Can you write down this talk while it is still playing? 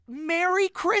Merry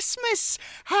Christmas!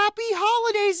 Happy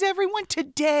holidays, everyone!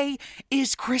 Today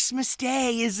is Christmas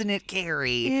Day, isn't it,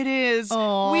 Carrie? It is.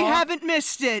 Aww. We haven't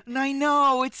missed it. I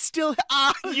know, it's still...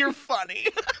 you're funny.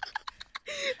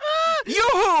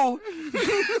 Yoo-hoo!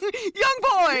 Young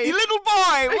boy! Little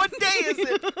boy, what day is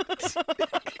it?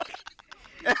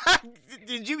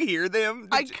 Did you hear them?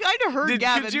 I kind of heard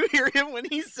Gavin. Did you hear him when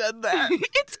he said that?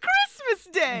 It's Christmas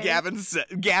Day!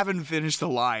 Gavin finished the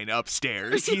line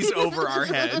upstairs. He's over our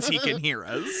heads. He can hear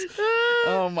us.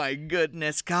 Oh my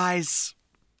goodness, guys.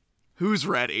 Who's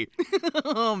ready?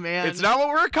 Oh man. It's not what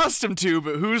we're accustomed to,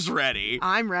 but who's ready?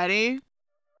 I'm ready.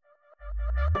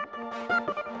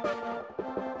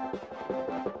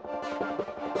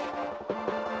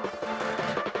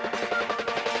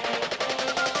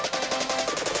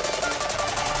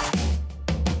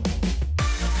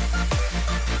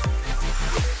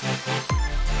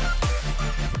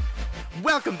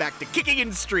 Welcome back to Kicking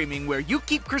and Streaming, where you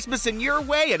keep Christmas in your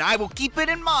way and I will keep it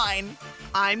in mine.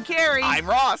 I'm Carrie. I'm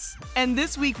Ross. And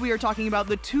this week we are talking about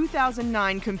the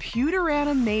 2009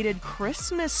 computer-animated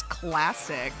Christmas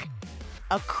classic,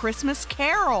 A Christmas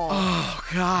Carol. Oh,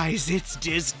 guys, it's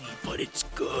Disney, but it's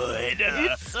good.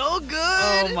 It's so good.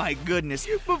 Oh, my goodness.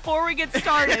 Before we get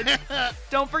started,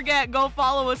 don't forget, go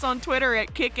follow us on Twitter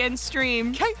at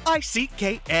KickNStream.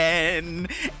 KickNStream.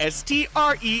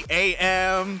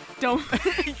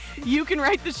 You can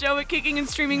write the show at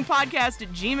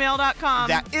kickingandstreamingpodcast@gmail.com.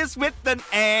 That is with an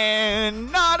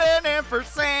N, not an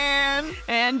ampersand.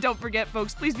 And don't forget,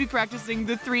 folks, please be practicing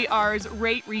the 3 R's: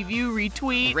 rate, review,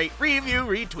 retweet. Rate, review,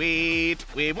 retweet.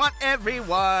 We want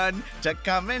everyone to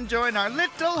come and join our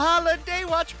little holiday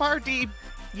watch party.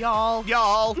 Y'all.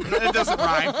 It doesn't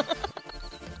rhyme.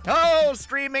 Oh,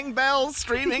 streaming bells,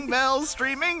 streaming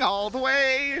all the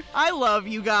way. I love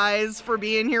you guys for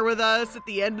being here with us at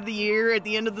the end of the year, at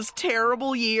the end of this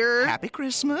terrible year. Happy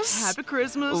Christmas. Happy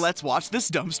Christmas. Let's watch this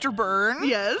dumpster burn.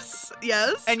 Yes.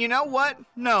 And you know what?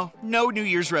 No New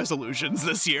Year's resolutions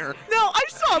this year. No, I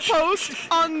saw a post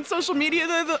on social media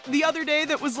the other day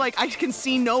that was like, I can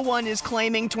see no one is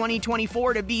claiming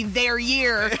 2024 to be their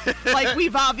year. Like,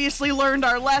 we've obviously learned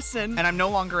our lesson. And I'm no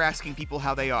longer asking people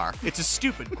how they are. It's a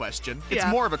stupid question. It's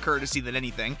more of a courtesy than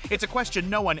anything. It's a question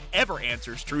no one ever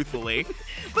answers truthfully.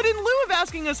 But in lieu of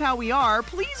asking us how we are,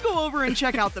 please go over and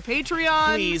check out the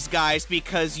Patreon. Please, guys,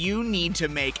 because you need to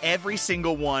make every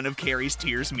single one of Carrie's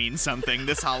tears mean something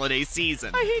this holiday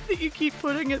season. I hate that you keep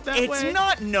putting it that way. It's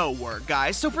not no work,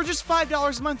 guys. So for just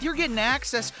 $5 a month, you're getting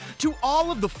access to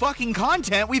all of the fucking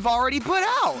content we've already put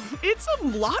out. It's a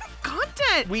lot of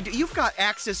content. You've got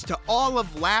access to all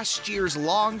of last year's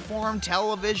long-form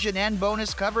television and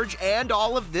bonus coverage and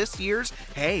all of this year's,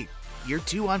 year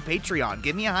 2 on Patreon.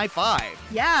 Give me a high five.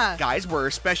 Yeah. Guys, we're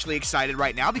especially excited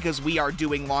right now because we are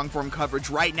doing long-form coverage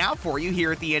right now for you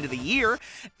here at the end of the year.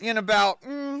 In about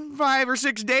 5 or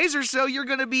 6 days or so, you're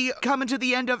going to be coming to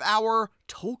the end of our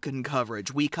Tolkien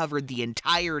coverage. We covered the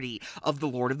entirety of the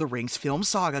Lord of the Rings film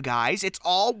saga, guys. It's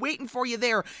all waiting for you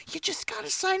there. You just gotta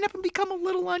sign up and become a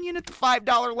little onion at the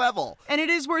 $5 level. And it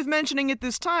is worth mentioning at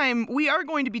this time, we are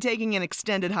going to be taking an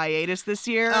extended hiatus this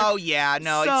year. Oh, yeah,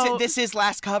 no, this is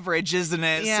last coverage, isn't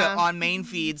it? Yeah. So, on main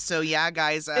feed, so yeah,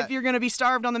 guys. If you're gonna be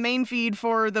starved on the main feed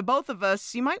for the both of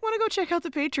us, you might want to go check out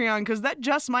the Patreon, because that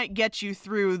just might get you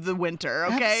through the winter,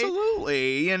 okay?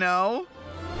 Absolutely, you know?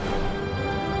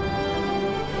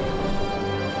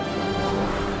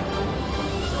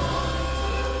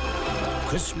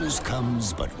 Christmas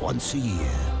comes but once a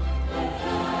year.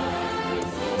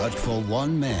 But for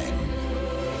one man...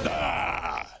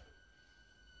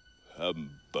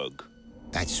 Humbug.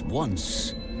 That's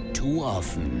once too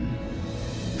often.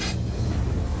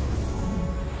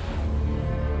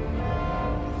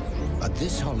 But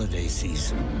this holiday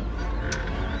season...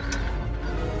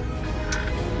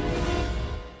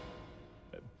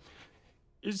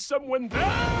 Is someone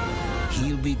there?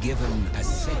 He'll be given a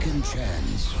second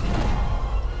chance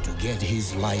to get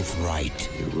his life right.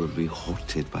 You will be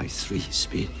haunted by 3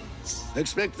 spirits.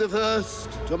 Expect the first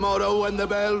tomorrow when the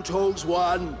bell tolls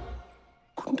 1.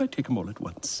 Couldn't I take them all at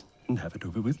once and have it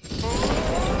over with?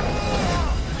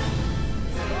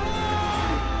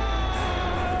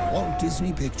 Walt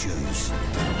Disney Pictures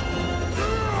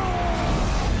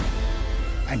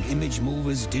and Image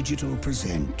Movers Digital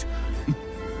present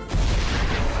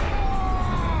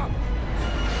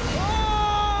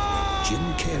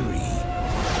Jim Carrey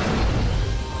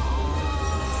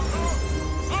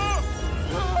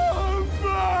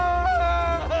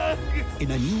in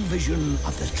a new vision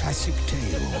of the classic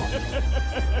tale,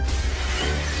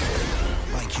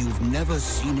 like you've never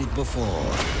seen it before.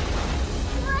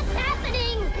 What's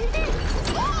happening?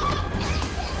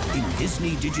 In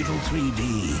Disney Digital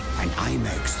 3D and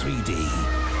IMAX 3D.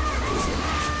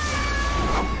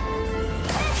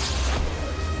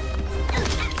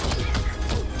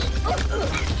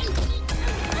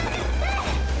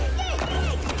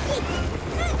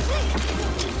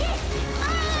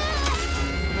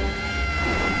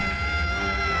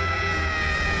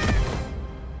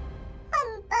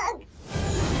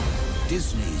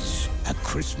 Disney's A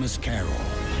Christmas Carol.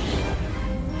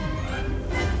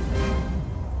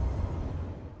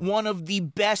 One of the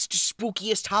best,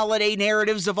 spookiest holiday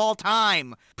narratives of all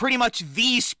time. Pretty much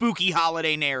the spooky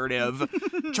holiday narrative.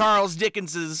 Charles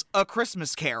Dickens's A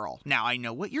Christmas Carol. Now, I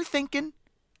know what you're thinking.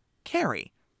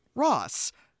 Carrie,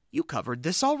 Ross, you covered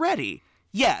this already.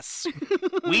 Yes,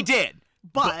 we did.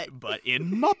 But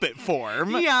in Muppet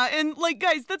form. Yeah, and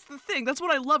guys, that's the thing. That's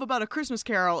what I love about A Christmas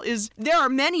Carol is there are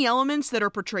many elements that are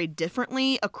portrayed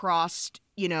differently across,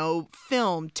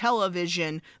 film,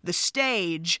 television, the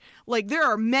stage. There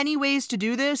are many ways to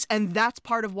do this, and that's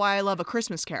part of why I love A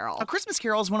Christmas Carol. A Christmas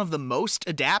Carol is one of the most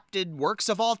adapted works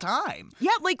of all time.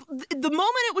 Yeah, the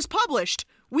moment it was published,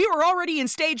 we were already in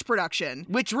stage production.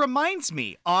 Which reminds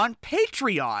me, on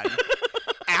Patreon...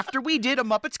 After we did A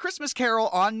Muppets Christmas Carol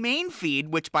on main feed,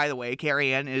 which, by the way,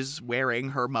 Carrie Ann is wearing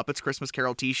her Muppets Christmas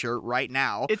Carol t-shirt right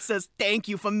now. It says, "Thank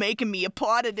you for making me a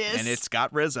part of this." And it's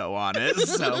got Rizzo on it,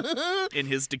 so in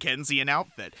his Dickensian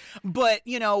outfit. But,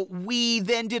 we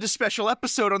then did a special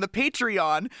episode on the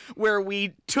Patreon where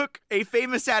we took a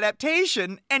famous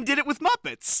adaptation and did it with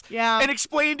Muppets. Yeah. And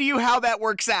explained to you how that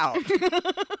works out.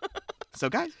 So,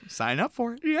 guys, sign up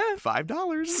for it. Yeah.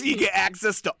 $5. You get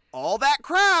access to all that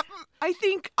crap. I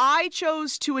think I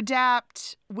chose to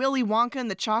adapt Willy Wonka and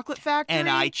the Chocolate Factory. And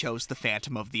I chose the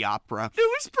Phantom of the Opera. It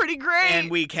was pretty great. And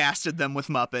we casted them with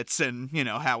Muppets and,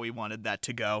 how we wanted that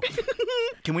to go.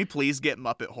 Can we please get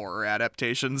Muppet horror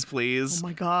adaptations, please? Oh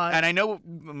my God. And I know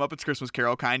Muppets Christmas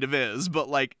Carol kind of is, but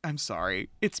I'm sorry,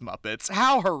 it's Muppets.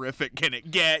 How horrific can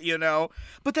it get,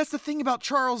 But that's the thing about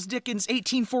Charles Dickens'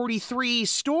 1843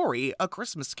 story, A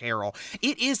Christmas Carol.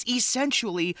 It is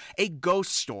essentially a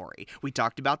ghost story. We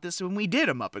talked about this when we did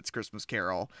A Muppets Christmas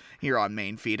Carol here on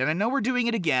main feed, and I know we're doing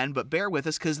it again, but bear with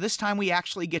us because this time we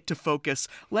actually get to focus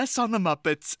less on the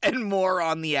Muppets and more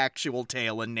on the actual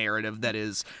tale and narrative that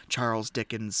is Charles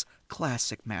Dickens'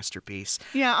 classic masterpiece.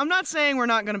 Yeah, I'm not saying we're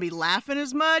not going to be laughing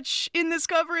as much in this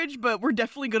coverage, but we're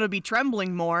definitely going to be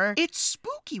trembling more. It's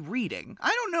spooky reading. I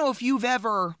don't know if you've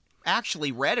ever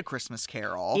actually read A Christmas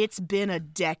Carol. It's been a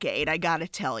decade, I gotta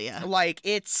tell you. I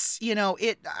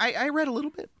read a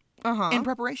little bit. In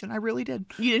preparation, I really did.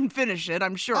 You didn't finish it,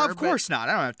 I'm sure. Of course not.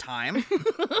 I don't have time.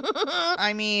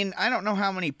 I mean, I don't know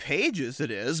how many pages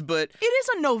it is, but... It is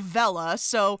a novella,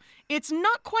 so it's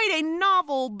not quite a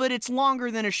novel, but it's longer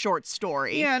than a short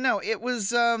story. Yeah, no, it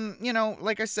was,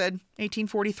 like I said,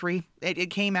 1843.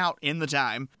 It came out in the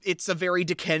time. It's a very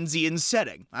Dickensian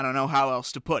setting. I don't know how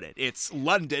else to put it. It's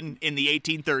London in the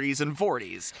 1830s and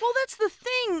 40s. Well, that's the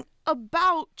thing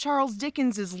about Charles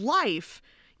Dickens' life.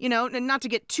 And not to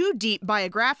get too deep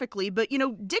biographically, but,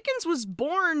 Dickens was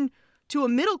born to a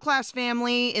middle-class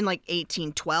family in,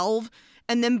 1812,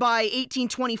 and then by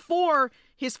 1824,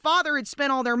 his father had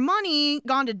spent all their money,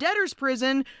 gone to debtor's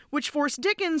prison, which forced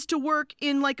Dickens to work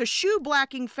in, a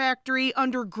shoe-blacking factory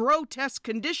under grotesque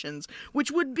conditions,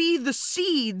 which would be the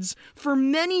seeds for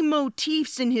many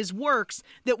motifs in his works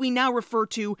that we now refer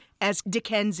to as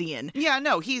Dickensian. Yeah,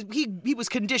 no, he was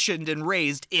conditioned and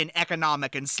raised in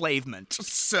economic enslavement,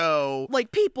 so...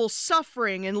 People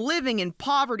suffering and living in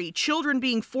poverty, children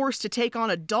being forced to take on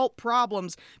adult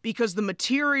problems because the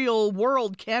material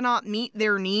world cannot meet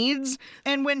their needs.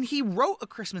 And when he wrote A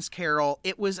Christmas Carol,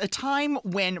 it was a time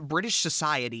when British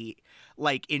society,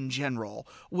 in general,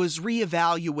 was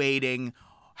reevaluating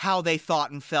how they thought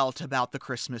and felt about the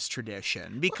Christmas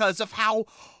tradition because of how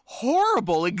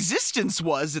horrible existence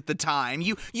was at the time.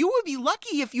 You would be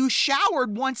lucky if you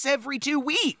showered once every 2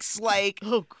 weeks.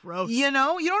 Oh, gross. You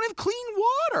don't have clean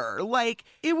water.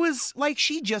 It was, like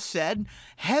she just said,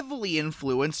 heavily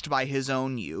influenced by his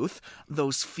own youth,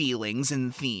 those feelings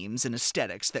and themes and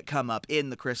aesthetics that come up in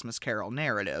the Christmas Carol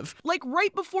narrative.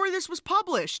 Right before this was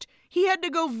published, he had to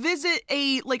go visit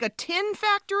a tin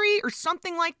factory or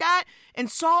something like that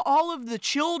and saw all of the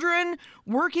children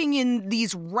working in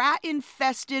these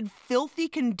rat-infested, filthy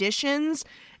conditions.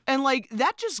 And,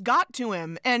 that just got to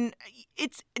him. And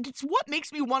it's what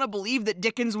makes me want to believe that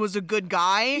Dickens was a good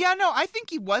guy. Yeah, no, I think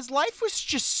he was. Life was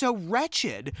just so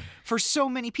wretched for so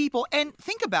many people. And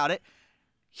think about it.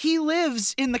 He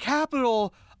lives in the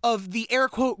capital of the, air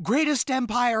quote, greatest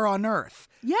empire on earth.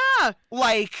 Yeah.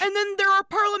 And then there are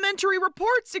parliamentary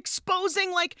reports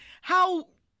exposing, how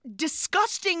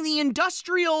disgusting the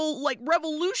industrial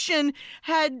revolution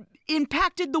had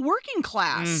impacted the working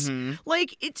class. And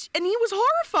he was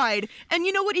horrified. And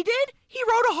you know what he did? He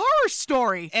wrote a horror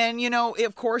story. And,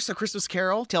 of course, A Christmas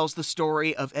Carol tells the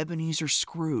story of Ebenezer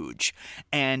Scrooge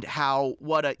and how,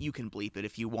 you can bleep it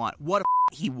if you want, what a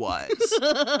he was.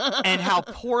 And how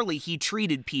poorly he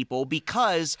treated people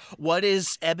because what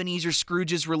is Ebenezer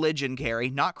Scrooge's religion, Carrie?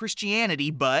 Not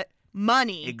Christianity, but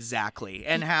money. Exactly.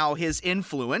 And how his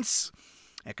influence,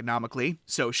 economically,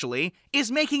 socially,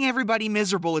 is making everybody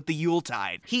miserable at the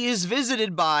Yuletide. He is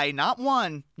visited by not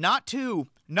one, not two,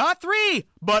 not three,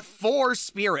 but 4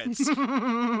 spirits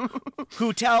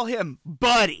who tell him,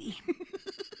 buddy,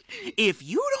 if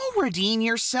you don't redeem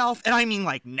yourself, and I mean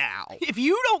now, if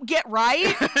you don't get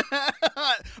right,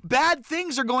 bad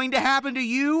things are going to happen to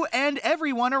you and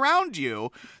everyone around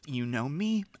you. You know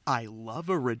me, I love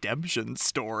a redemption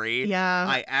story. Yeah.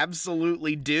 I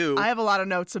absolutely do. I have a lot of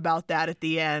notes about that at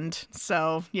the end.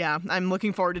 So, yeah, I'm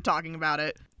looking forward to talking about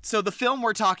it. So the film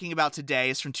we're talking about today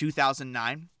is from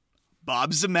 2009.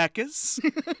 Bob Zemeckis.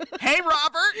 Hey,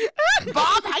 Robert.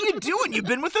 Bob, how you doing? You've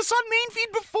been with us on Main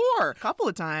Feed before. A couple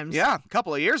of times. Yeah, a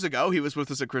couple of years ago, he was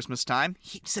with us at Christmas time.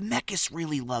 Zemeckis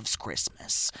really loves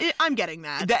Christmas. I'm getting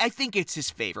that. I think it's his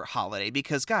favorite holiday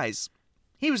because, guys,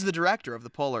 he was the director of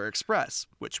The Polar Express,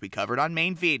 which we covered on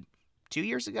Main Feed 2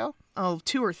 years ago. Oh,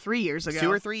 2 or 3 years ago. 2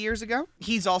 or 3 years ago.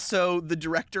 He's also the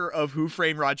director of Who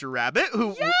Framed Roger Rabbit,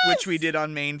 which we did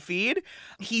on Main Feed.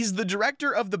 He's the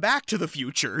director of the Back to the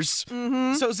Futures.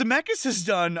 So Zemeckis has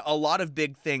done a lot of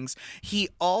big things. He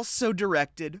also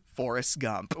directed Forrest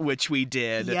Gump, which we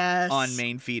did on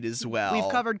Main Feed as well.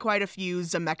 We've covered quite a few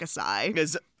Zemeckis-I.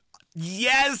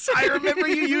 Yes, I remember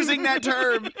you using that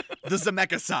term. The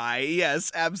Zemeckis-I.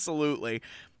 Yes, absolutely.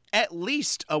 At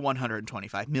least a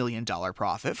 $125 million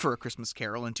profit for A Christmas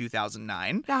Carol in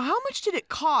 2009. Now, how much did it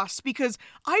cost? Because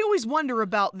I always wonder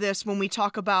about this when we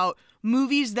talk about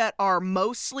movies that are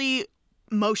mostly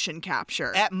motion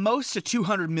capture. At most a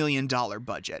 $200 million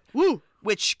budget. Woo!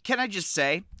 Which, can I just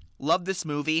say, love this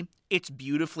movie. It's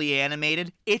beautifully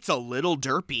animated. It's a little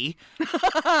derpy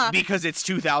because it's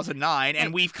 2009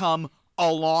 and we've come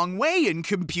a long way in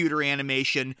computer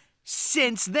animation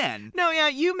since then. No, yeah,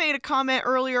 you made a comment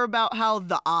earlier about how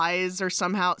the eyes are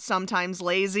sometimes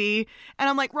lazy. And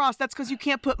I'm like, Ross, that's because you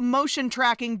can't put motion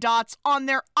tracking dots on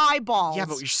their eyeballs. Yeah,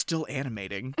 but you're still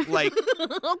animating.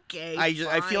 Okay,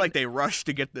 I feel like they rushed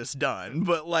to get this done.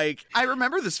 But, I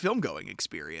remember this film-going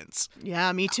experience.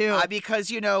 Yeah, me too.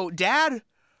 Because,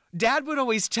 Dad would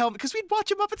always tell me, because we'd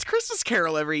watch a Muppets Christmas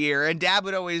Carol every year, and Dad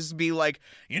would always be like,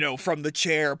 from the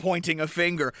chair, pointing a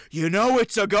finger,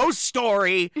 it's a ghost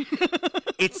story.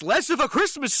 It's less of a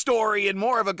Christmas story and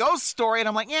more of a ghost story. And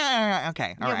I'm like, yeah,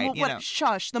 okay, all right. Well,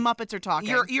 shush, the Muppets are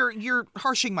talking. You're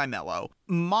harshing my mellow.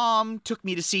 Mom took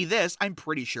me to see this. I'm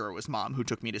pretty sure it was Mom who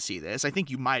took me to see this. I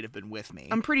think you might have been with me.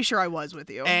 I'm pretty sure I was with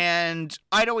you. And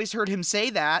I'd always heard him say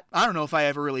that. I don't know if I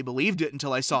ever really believed it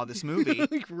until I saw this movie.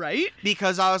 Right?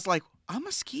 Because I was like, I'm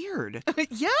scared.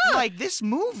 Yeah. This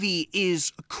movie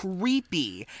is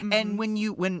creepy. And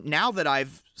now that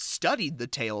I've studied the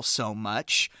tale so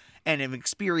much and am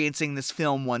experiencing this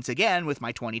film once again with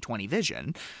my 20/20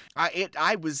 vision,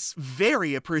 I was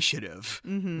very appreciative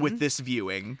with this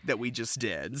viewing that we just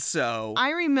did. So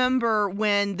I remember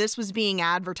when this was being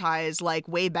advertised,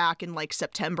 way back in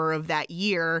September of that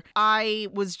year, I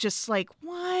was just like,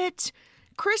 what?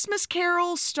 Christmas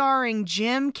Carol starring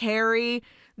Jim Carrey?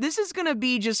 This is going to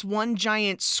be just one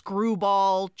giant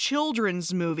screwball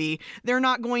children's movie. They're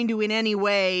not going to in any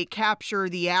way capture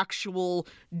the actual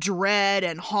dread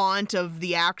and haunt of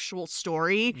the actual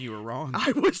story. You were wrong.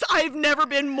 I've never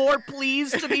been more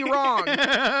pleased to be wrong.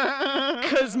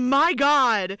 Because, my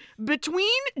God, between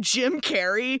Jim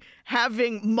Carrey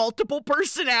having multiple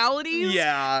personalities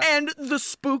and the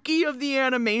spooky of the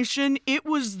animation, it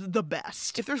was the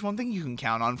best. If there's one thing you can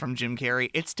count on from Jim Carrey,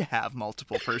 it's to have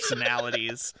multiple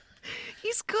personalities.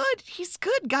 He's good. He's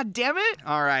good. God damn it.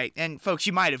 All right. And folks,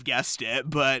 you might have guessed it,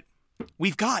 but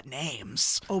we've got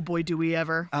names. Oh boy, do we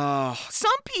ever. Oh. Some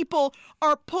people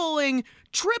are pulling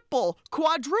triple,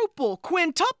 quadruple,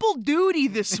 quintuple duty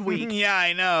this week. Yeah,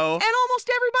 I know. And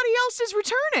almost everybody else is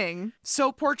returning.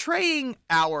 So portraying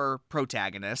our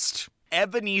protagonist,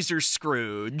 Ebenezer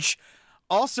Scrooge,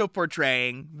 also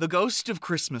portraying the ghost of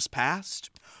Christmas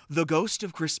past, the ghost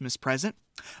of Christmas present,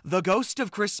 the ghost of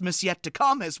Christmas yet to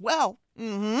come as well.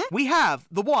 We have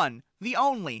the one, the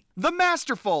only, the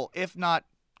masterful, if not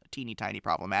teeny tiny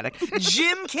problematic,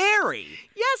 Jim Carrey.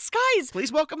 Yes, guys.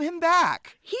 Please welcome him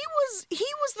back. He was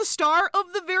the star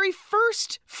of the very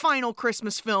first final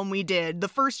Christmas film we did, the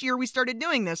first year we started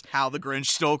doing this. How the Grinch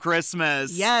Stole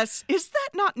Christmas. Yes. Is that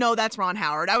not? No, that's Ron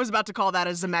Howard. I was about to call that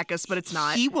a Zemeckis, but it's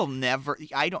not. He will never,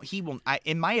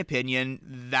 in my opinion,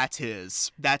 that's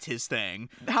his thing.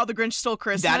 How the Grinch Stole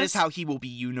Christmas? That is how he will be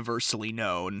universally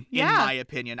known, in my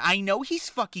opinion. I know he's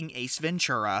fucking Ace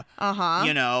Ventura. Uh-huh.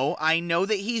 You know, I know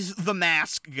that he's the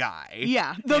mask guy.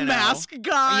 Yeah, the mask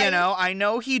guy. You know, I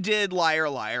know he did Liar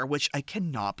Liar, which I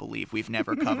cannot believe we've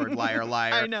never covered Liar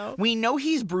Liar. I know. We know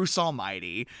he's Bruce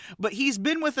Almighty, but he's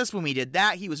been with us when we did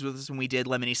that. He was with us when we did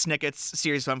Lemony Snicket's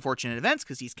Series of Unfortunate Events,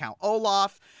 because he's Count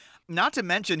Olaf. Not to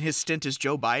mention his stint as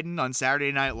Joe Biden on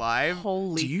Saturday Night Live.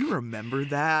 Holy... Do you remember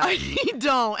that? I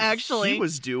don't, actually. He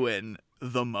was doing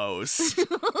the most.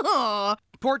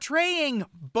 Portraying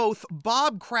both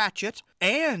Bob Cratchit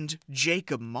and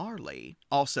Jacob Marley.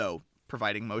 Also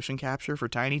providing motion capture for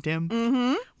Tiny Tim.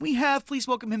 Mm-hmm. We have, please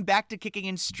welcome him back to Kicking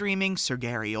and Streaming, Sir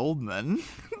Gary Oldman.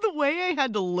 The way I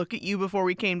had to look at you before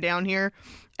we came down here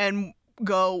and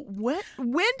go, when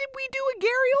did we do a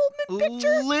Gary Oldman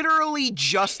picture? Literally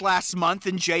just last month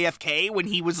in JFK when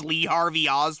he was Lee Harvey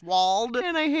Oswald.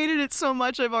 And I hated it so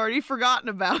much I've already forgotten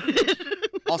about it.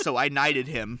 Also, I knighted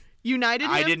him. You knighted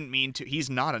him? I didn't mean to. He's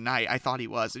not a knight. I thought he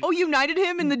was. Oh, you knighted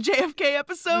him in the JFK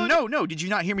episode? No. Did you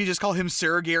not hear me just call him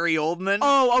Sir Gary Oldman?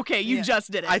 Oh, okay. You just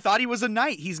did it. I thought he was a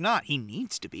knight. He's not. He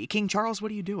needs to be. King Charles,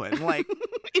 what are you doing? Like,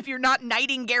 if you're not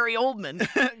knighting Gary Oldman.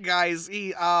 Guys,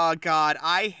 oh, God.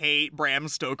 I hate Bram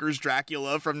Stoker's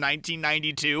Dracula from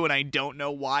 1992, and I don't know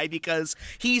why, because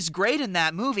he's great in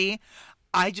that movie.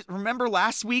 I just remember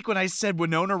last week when I said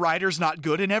Winona Ryder's not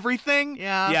good in everything.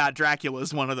 Yeah,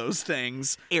 Dracula's one of those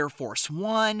things. Air Force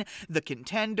One, The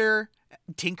Contender,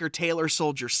 Tinker Tailor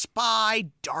Soldier Spy,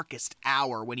 Darkest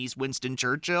Hour when he's Winston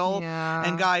Churchill. Yeah.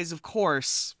 And guys, of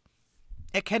course,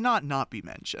 it cannot not be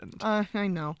mentioned. I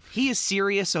know. He is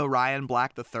Sirius Orion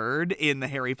Black III in the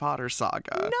Harry Potter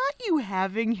saga. Not you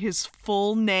having his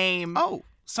full name. Oh.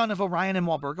 Son of Orion and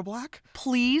Walburga Black?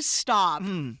 Please stop.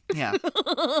 Yeah.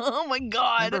 Oh my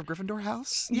God. Member of Gryffindor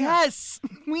House? Yes,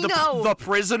 we know. The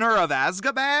Prisoner of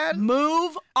Azkaban?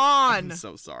 Move on. I'm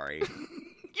so sorry.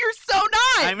 You're so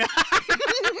not.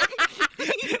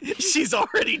 She's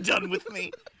already done with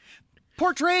me.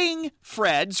 Portraying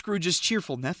Fred, Scrooge's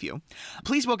cheerful nephew.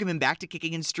 Please welcome him back to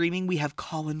Kicking and Streaming. We have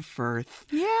Colin Firth.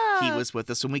 Yeah. He was with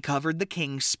us when we covered the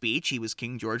King's Speech. He was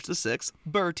King George VI.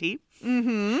 Bertie.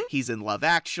 Mm-hmm. He's in Love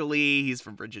Actually. He's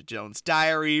from Bridget Jones'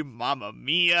 Diary, Mamma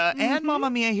Mia, and Mamma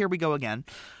Mia, Here We Go Again.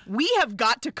 We have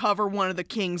got to cover one of the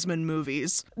Kingsman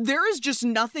movies. There is just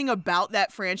nothing about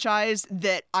that franchise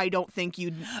that I don't think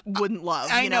you wouldn't love.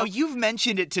 I know, you've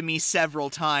mentioned it to me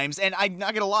several times, and I'm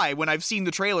not gonna lie, when I've seen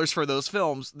the trailers for those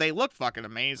films, they look fucking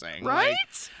amazing. Right? Like,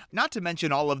 not to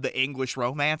mention all of the English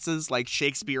romances like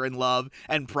Shakespeare in Love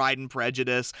and Pride and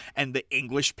Prejudice and The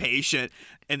English Patient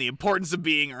and The Importance of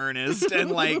Being Earnest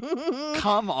and like,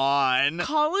 come on.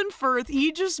 Colin Firth,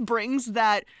 he just brings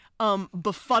that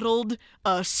befuddled,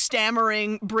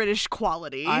 stammering British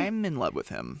quality. I'm in love with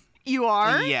him. You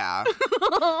are? Yeah.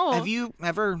 Have you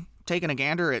ever taken a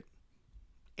gander at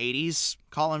 80s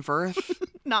Colin Firth?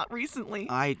 Not recently.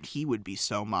 He would be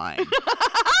so mine.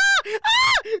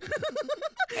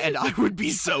 And I would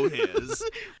be so his.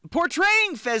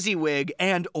 Portraying Fezziwig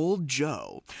and Old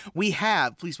Joe, we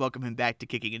have, please welcome him back to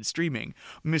Kicking and Streaming,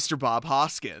 Mr. Bob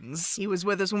Hoskins. He was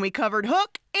with us when we covered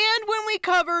Hook and when we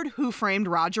covered Who Framed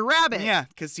Roger Rabbit. Yeah,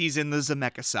 because he's in the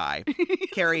Zemeckis.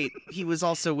 Carrie, he was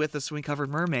also with us when we covered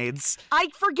Mermaids. I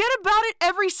forget about it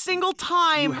every single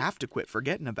time. You have to quit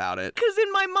forgetting about it. Because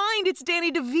in my mind, it's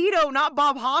Danny DeVito, not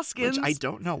Bob Hoskins. Which I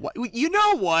don't know what. You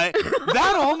know what?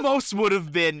 That almost would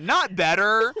have been not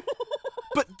better,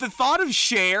 but the thought of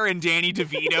Cher and Danny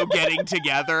DeVito getting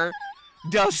together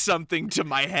does something to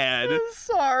my head. I'm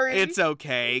sorry. It's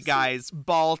okay, guys.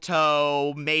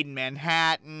 Balto, Made in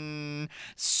Manhattan,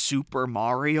 Super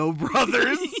Mario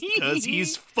Brothers, because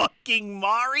he's fucking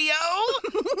Mario.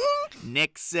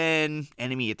 Nixon,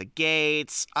 Enemy at the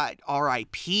Gates,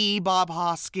 R.I.P. Bob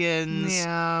Hoskins.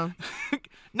 Yeah.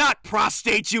 Not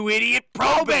prostate, you idiot,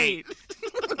 probate.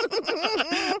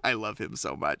 I love him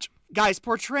so much. Guys,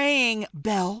 portraying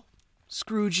Belle,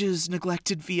 Scrooge's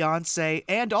neglected fiance,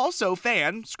 and also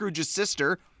fan, Scrooge's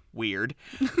sister. Weird.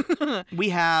 We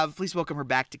have, please welcome her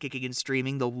back to Kicking and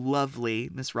Streaming, the lovely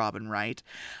Miss Robin Wright.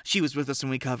 She was with us when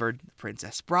we covered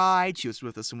Princess Bride. She was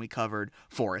with us when we covered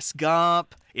Forrest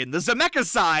Gump. In the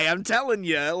Zemeckis, I'm telling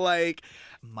you, like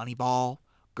Moneyball,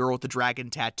 Girl with the Dragon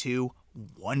Tattoo,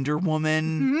 Wonder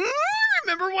Woman.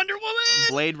 Remember remember Wonder Woman.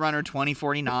 Blade Runner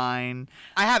 2049.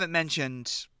 I haven't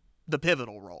mentioned the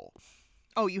pivotal role.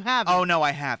 Oh, you haven't? Oh, no,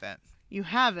 I haven't. You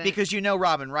haven't? Because you know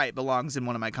Robin Wright belongs in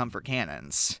one of my comfort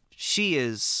canons. She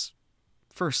is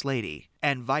First Lady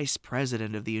and Vice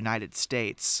President of the United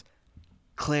States,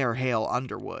 Claire Hale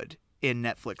Underwood, in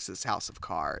Netflix's House of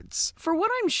Cards. For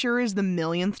what I'm sure is the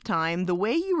millionth time, the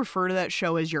way you refer to that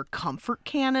show as your comfort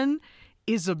canon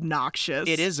is obnoxious.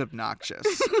 It is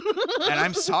obnoxious. And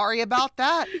I'm sorry about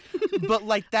that. But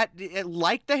like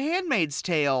The Handmaid's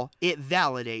Tale, it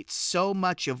validates so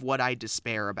much of what I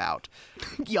despair about.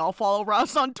 Y'all follow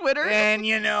Ross on Twitter? And,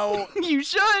 you know... You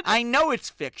should. I know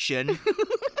it's fiction.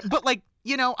 But, like,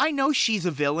 you know, I know she's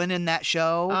a villain in that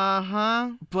show.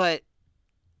 Uh-huh. But...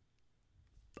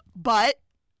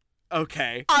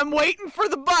 Okay. I'm waiting for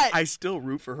the but. I still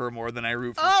root for her more than I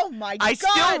root for... Oh, my God. I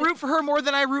still root for her more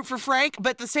than I root for Frank, but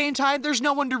at the same time, there's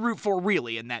no one to root for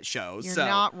really in that show. You're so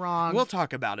not wrong. We'll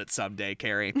talk about it someday,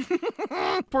 Carrie.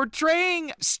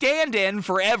 Portraying stand-in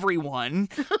for everyone.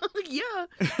 Yeah.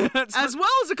 As well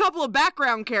as a couple of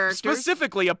background characters.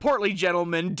 Specifically, a portly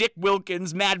gentleman, Dick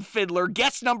Wilkins, Mad Fiddler,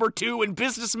 guest number 2, and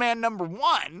businessman number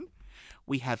 1.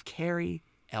 We have Cary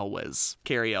Elwes.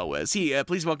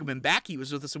 Please welcome him back. He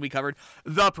was with us when we covered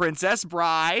The Princess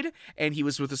Bride, and he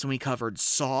was with us when we covered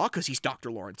Saw, because he's Dr.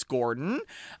 Lawrence Gordon.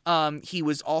 He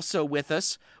was also with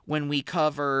us when we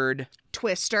covered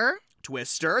Twister,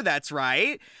 that's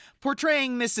right.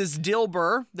 Portraying Mrs.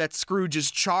 Dilber, that's Scrooge's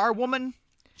charwoman.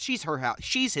 She's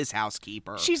his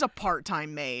housekeeper. She's a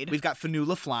part-time maid. We've got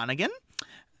Fanula Flanagan.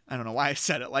 I don't know why I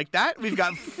said it like that. We've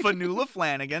got Fanula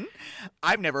Flanagan.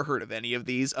 I've never heard of any of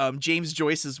these. James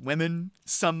Joyce's Women,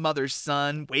 Some Mother's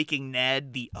Son, Waking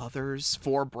Ned, The Others,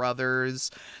 Four Brothers,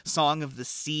 Song of the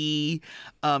Sea.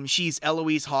 She's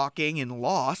Eloise Hawking in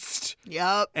Lost.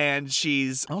 Yep. And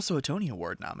she's also a Tony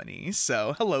Award nominee.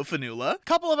 So, hello, Fanula.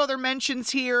 Couple of other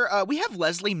mentions here. We have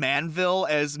Leslie Manville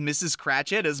as Mrs.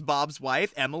 Cratchit, as Bob's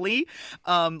wife, Emily.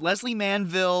 Leslie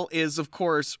Manville is, of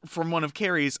course, from one of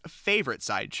Carrie's favorite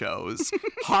sideshows,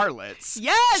 Harlots.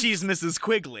 Yes! She's Mrs.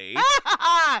 Quigley.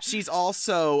 She's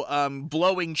also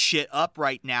blowing shit up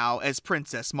right now as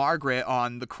Princess Margaret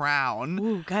on The Crown.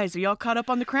 Ooh, guys, are y'all caught up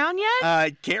on The Crown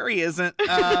yet? Carrie isn't.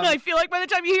 I feel like by the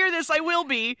time you hear this, I will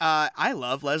be. I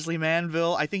love Leslie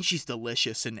Manville. I think she's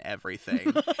delicious in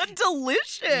everything.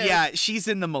 Delicious! Yeah, she's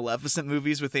in the Maleficent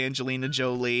movies with Angelina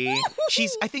Jolie.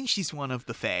 I think she's one of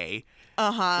the Fae.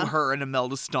 Uh-huh. Her and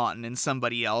Imelda Staunton and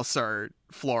somebody else are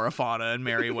Flora, Fauna, and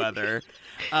Merryweather.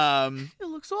 It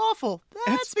looks awful.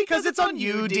 That's because it's on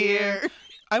you, dear.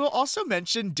 I will also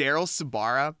mention Daryl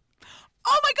Sabara.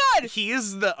 Oh my God! He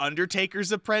is the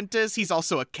Undertaker's apprentice. He's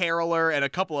also a caroler and a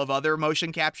couple of other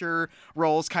motion capture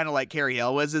roles, kind of like Cary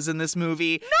Elwes is in this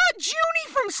movie. Not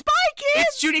Junie from Spy Kids!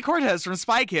 It's Junie Cortez from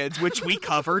Spy Kids, which we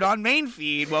covered on Main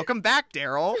Feed. Welcome back,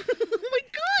 Daryl. Oh my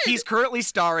God! He's currently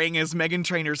starring as Meghan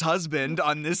Trainor's husband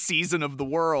on this season of The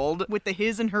World. With the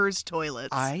his and hers toilets.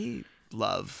 I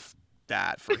love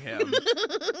that for him.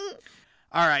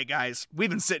 All right, guys, we've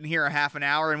been sitting here a half an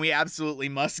hour, and we absolutely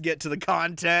must get to the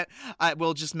content. I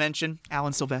will just mention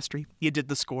Alan Silvestri. You did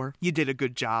the score. You did a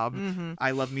good job. Mm-hmm.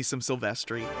 I love me some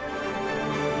Silvestri.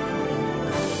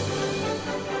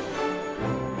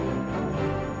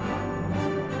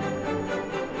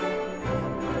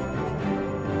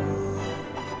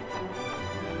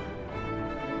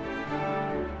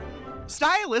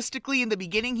 Stylistically, in the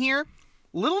beginning here,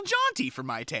 little jaunty for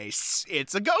my tastes.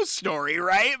 It's a ghost story,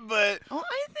 right? But oh,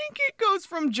 I think it goes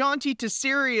from jaunty to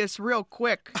serious real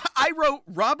quick. I wrote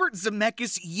Robert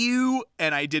Zemeckis,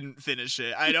 and I didn't finish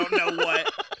it. I don't know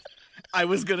what I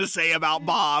was going to say about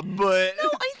Bob, but... No,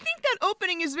 I think that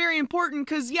opening is very important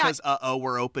because, yeah... Because,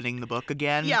 we're opening the book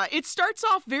again? Yeah, it starts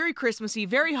off very Christmassy,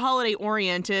 very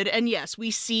holiday-oriented, and yes, we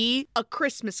see A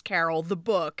Christmas Carol, the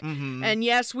book, and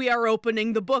yes, we are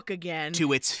opening the book again.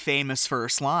 To its famous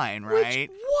first line, right?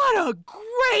 What a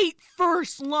great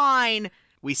first line!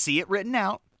 We see it written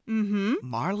out. Mm-hmm.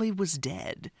 Marley was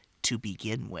dead to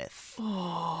begin with.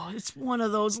 Oh, it's one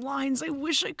of those lines I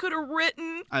wish I could have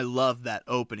written. I love that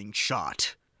opening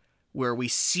shot where we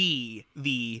see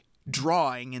the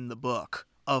drawing in the book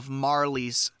of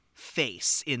Marley's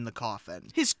face in the coffin.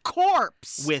 His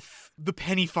corpse! With the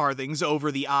penny farthings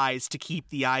over the eyes to keep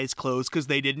the eyes closed because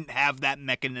they didn't have that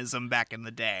mechanism back in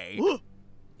the day.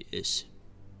 Yes.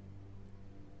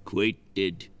 Quite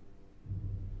dead.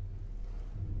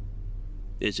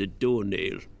 There's a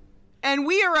doornail. And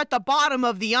we are at the bottom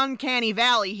of the uncanny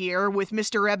valley here with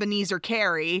Mr. Ebenezer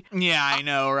Carey. Yeah, I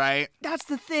know, right? That's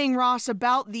the thing, Ross,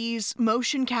 about these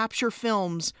motion capture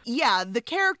films. Yeah, the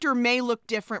character may look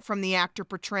different from the actor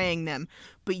portraying them,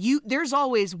 but there's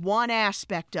always one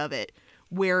aspect of it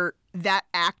where that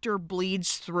actor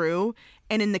bleeds through.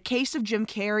 And in the case of Jim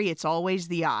Carrey, it's always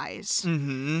the eyes.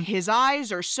 Mm-hmm. His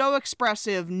eyes are so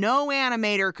expressive, no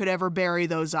animator could ever bury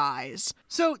those eyes.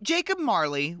 So Jacob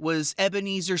Marley was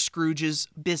Ebenezer Scrooge's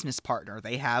business partner.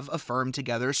 They have a firm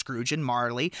together, Scrooge and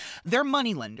Marley. They're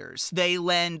moneylenders.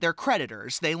 They're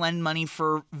creditors. They lend money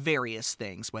for various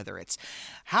things, whether it's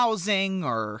housing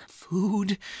or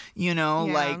food,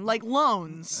 like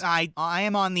loans. I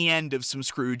am on the end of some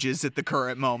Scrooges at the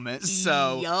current moment,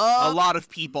 so Yup. a lot of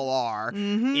people are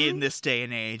in this day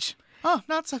and age. Oh,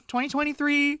 not so.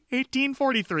 2023,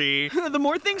 1843. The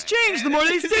more things change, the more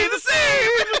they stay the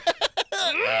same.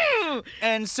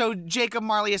 And so Jacob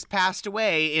Marley has passed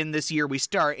away in this year we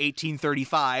start,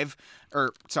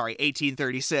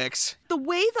 1836. The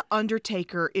way the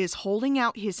Undertaker is holding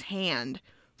out his hand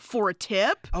for a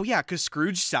tip. Oh, yeah, because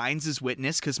Scrooge signs as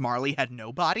witness because Marley had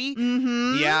nobody.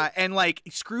 Mm-hmm. Yeah, and,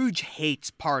 Scrooge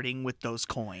hates parting with those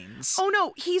coins. Oh,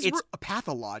 no, It's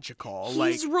pathological.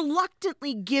 He's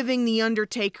reluctantly giving the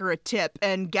Undertaker a tip,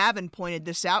 and Gavin pointed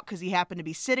this out because he happened to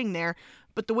be sitting there.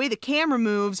 But the way the camera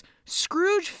moves,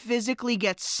 Scrooge physically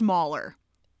gets smaller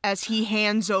as he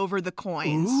hands over the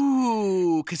coins.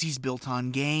 Ooh, because he's built on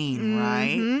gain,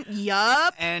 right?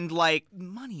 Yup. And,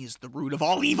 money is the root of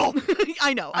all evil.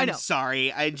 I know. I'm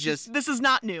sorry, This is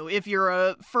not new if you're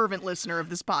a fervent listener of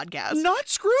this podcast. Not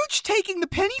Scrooge taking the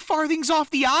penny farthings off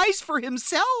the eyes for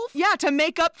himself. Yeah, to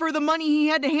make up for the money he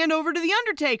had to hand over to the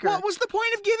Undertaker. What was the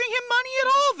point of giving him money at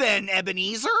all then,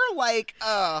 Ebenezer?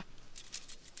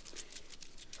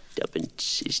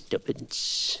 Tuppence is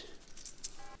tuppence.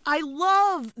 I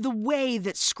love the way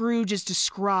that Scrooge is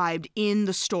described in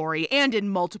the story and in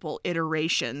multiple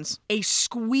iterations. A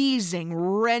squeezing,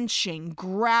 wrenching,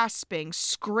 grasping,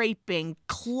 scraping,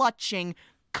 clutching,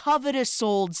 covetous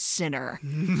old sinner.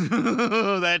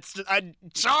 That's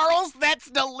Charles,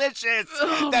 that's delicious.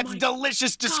 That's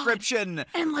delicious description. God.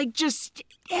 And just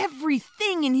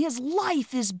everything in his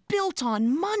life is built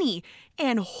on money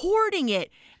and hoarding it.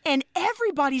 And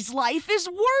everybody's life is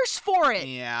worse for it.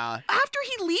 Yeah. After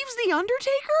he leaves the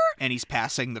Undertaker? And he's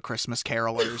passing the Christmas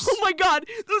carolers. Oh my God,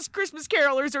 those Christmas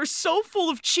carolers are so full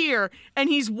of cheer. And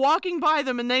he's walking by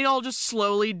them and they all just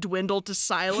slowly dwindle to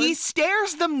silence. He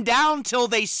stares them down till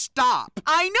they stop.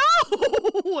 I know!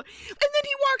 And then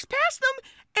he walks past them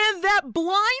and that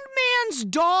blind man's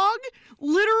dog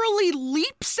literally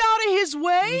leaps out of his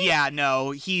way. Yeah,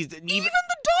 no, even the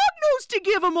dog knows to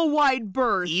give him a wide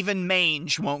berth. Even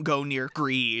Mange won't go near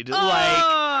Greed.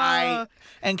 And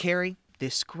Carrie,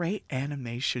 this great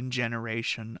animation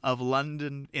generation of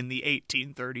London in the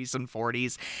 1830s and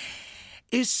 40s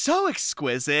is so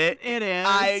exquisite. It is.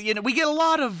 We get a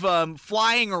lot of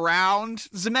flying around.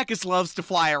 Zemeckis loves to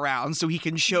fly around so he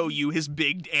can show you his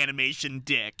big animation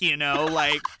dick,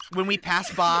 when we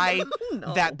pass by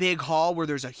that big hall where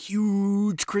there's a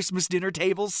huge Christmas dinner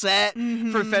table set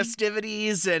for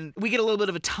festivities, and we get a little bit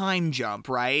of a time jump,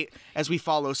 right? As we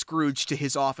follow Scrooge to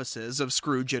his offices of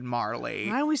Scrooge and Marley.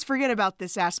 I always forget about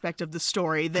this aspect of the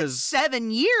story, that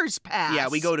 7 years pass. Yeah,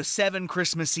 we go to 7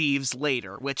 Christmas Eves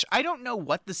later, which I don't know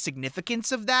what the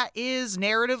significance of that is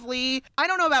narratively. I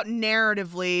don't know about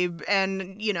narratively,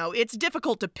 and, it's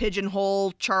difficult to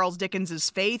pigeonhole Charles Dickens's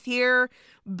faith here,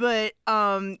 but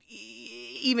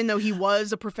even though he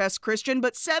was a professed Christian,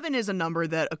 but 7 is a number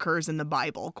that occurs in the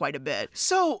Bible quite a bit.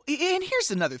 So, and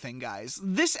here's another thing, guys.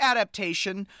 This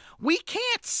adaptation, we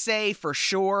can't say for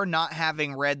sure, not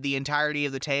having read the entirety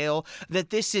of the tale, that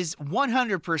this is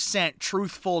 100%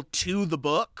 truthful to the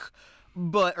book.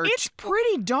 It's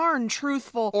pretty darn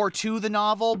truthful. Or to the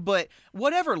novel, but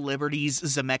whatever liberties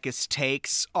Zemeckis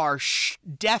takes are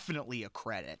definitely a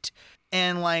credit.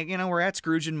 And, we're at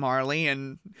Scrooge and Marley,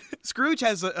 and Scrooge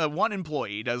has a one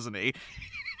employee, doesn't he?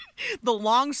 The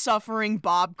long-suffering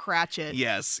Bob Cratchit.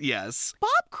 Yes.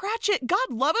 Bob Cratchit, God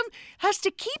love him, has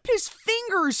to keep his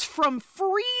fingers from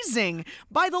freezing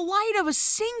by the light of a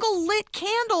single lit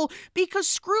candle because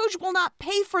Scrooge will not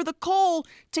pay for the coal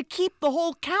to keep the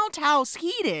whole count house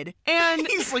heated. And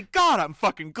he's like, God, I'm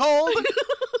fucking cold.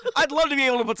 I'd love to be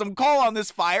able to put some coal on this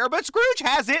fire, but Scrooge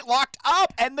has it locked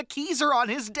up and the keys are on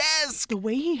his desk. The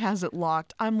way he has it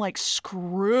locked, I'm like,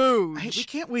 Scrooge. Hey, we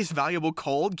can't waste valuable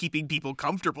coal keeping people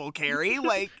comfortable, Carrie.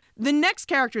 The next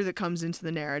character that comes into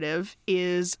the narrative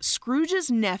is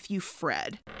Scrooge's nephew,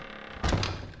 Fred.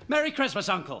 Merry Christmas,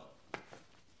 Uncle.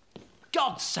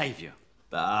 God save you.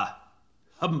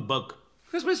 Humbug.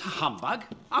 Christmas humbug?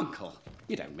 Uncle,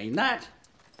 you don't mean that.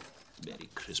 Merry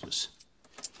Christmas.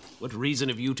 What reason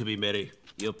have you to be merry?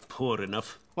 You're poor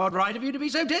enough. What right have you to be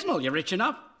so dismal? You're rich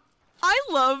enough. I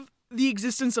love the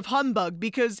existence of humbug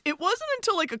because it wasn't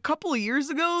until like a couple of years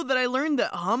ago that I learned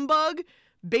that humbug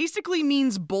basically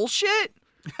means bullshit.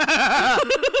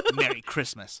 Merry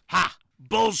Christmas. Ha!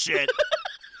 Bullshit.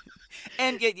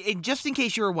 And just in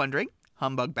case you were wondering,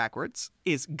 humbug backwards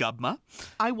is gubma.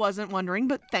 I wasn't wondering,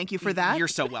 but thank you for that. You're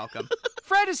so welcome.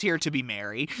 Fred is here to be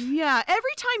merry. Yeah,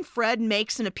 every time Fred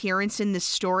makes an appearance in this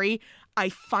story, I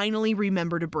finally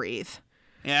remember to breathe.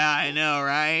 Yeah, I know,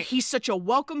 right? He's such a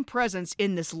welcome presence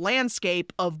in this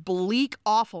landscape of bleak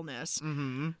awfulness.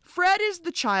 Mm-hmm. Fred is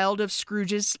the child of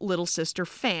Scrooge's little sister,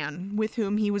 Fan, with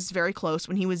whom he was very close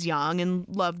when he was young and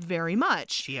loved very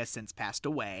much. She has since passed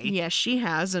away. Yes, she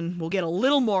has, and we'll get a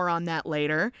little more on that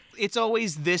later. It's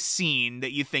always this scene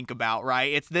that you think about,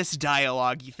 right? It's this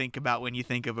dialogue you think about when you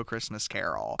think of A Christmas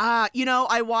Carol.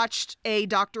 I watched a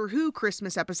Doctor Who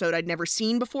Christmas episode I'd never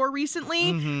seen before recently,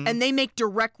 and they make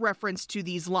direct reference to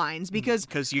these lines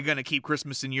because you're going to keep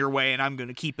Christmas in your way and I'm going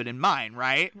to keep it in mine,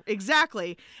 right?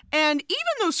 Exactly. And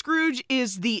even though Scrooge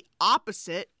is the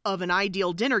opposite of an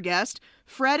ideal dinner guest,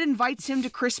 Fred invites him to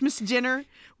Christmas dinner,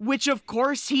 which of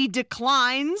course he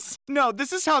declines. No,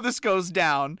 this is how this goes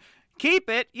down. Keep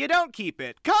it, you don't keep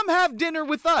it. Come have dinner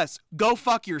with us. Go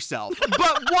fuck yourself.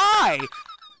 But why?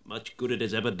 Much good it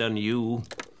has ever done you.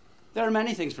 There are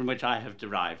many things from which I have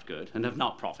derived good and have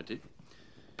not profited.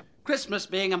 Christmas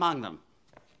being among them.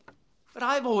 But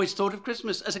I've always thought of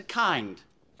Christmas as a kind,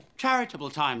 charitable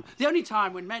time. The only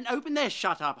time when men open their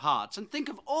shut-up hearts and think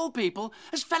of all people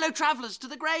as fellow travellers to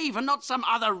the grave and not some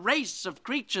other race of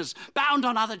creatures bound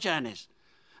on other journeys.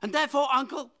 And therefore,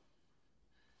 Uncle,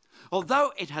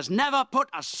 although it has never put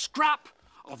a scrap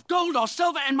of gold or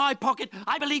silver in my pocket,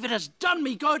 I believe it has done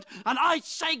me good, and I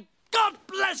say God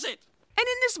bless it! And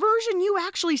in this version, you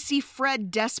actually see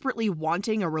Fred desperately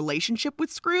wanting a relationship with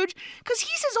Scrooge because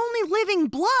he's his only living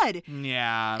blood.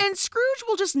 Yeah. And Scrooge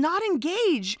will just not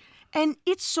engage. And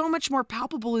it's so much more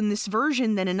palpable in this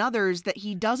version than in others that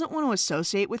he doesn't want to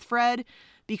associate with Fred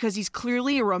because he's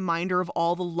clearly a reminder of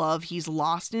all the love he's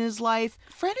lost in his life.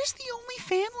 Fred is the only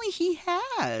family he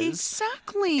has.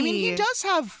 Exactly. I mean, he does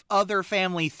have other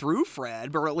family through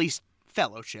Fred, or at least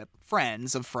fellowship,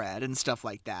 friends of Fred and stuff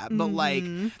like that. But,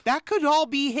 that could all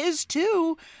be his,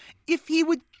 too, if he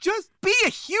would just be a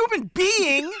human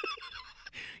being.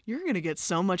 You're going to get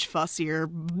so much fussier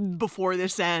before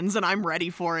this ends, and I'm ready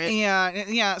for it.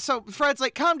 Yeah. So Fred's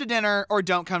like, come to dinner or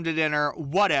don't come to dinner,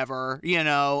 whatever,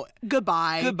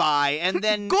 Goodbye. And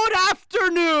then... Good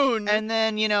afternoon! And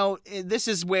then, this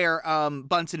is where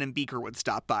Bunsen and Beaker would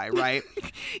stop by, right?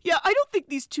 Yeah, I don't think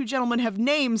these two gentlemen have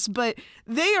names, but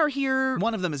they are here...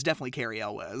 One of them is definitely Carrie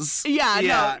Elwes. Yeah,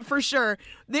 no, for sure.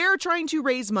 They're trying to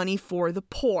raise money for the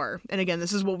poor. And again,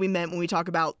 this is what we meant when we talk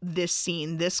about this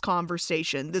scene, this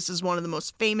conversation. This is one of the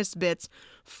most famous bits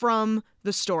from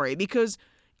the story because,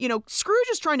 Scrooge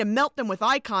is trying to melt them with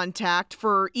eye contact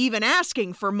for even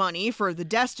asking for money for the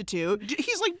destitute.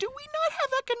 He's like, do we not have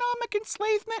economic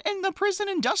enslavement in the prison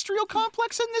industrial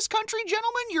complex in this country,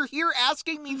 gentlemen? You're here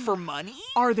asking me for money?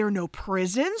 Are there no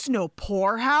prisons, no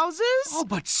poorhouses? Oh,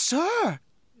 but sir.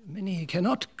 Many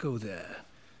cannot go there.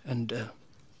 And,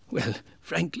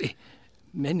 frankly,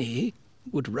 many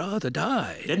would rather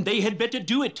die. Then they had better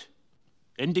do it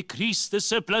and decrease the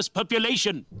surplus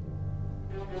population.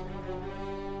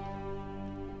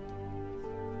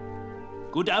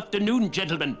 Good afternoon,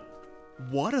 gentlemen.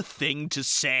 What a thing to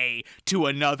say to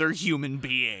another human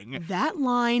being. That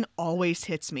line always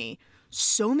hits me.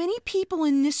 So many people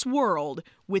in this world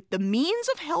with the means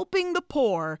of helping the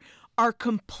poor are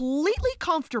completely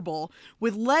comfortable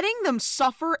with letting them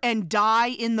suffer and die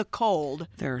in the cold.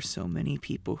 There are so many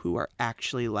people who are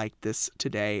actually like this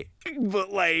today. But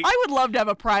I would love to have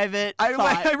a private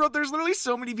thought. I wrote there's literally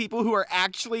so many people who are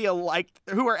actually like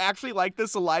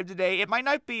this alive today. It might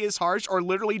not be as harsh or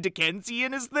literally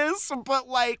Dickensian as this, but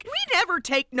we never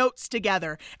take notes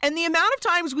together. And the amount of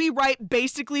times we write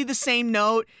basically the same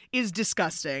note is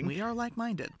disgusting. We are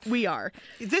like-minded. We are.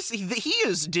 He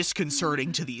is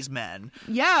disconcerting to these men.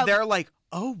 Yeah. They're like,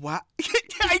 oh, wow.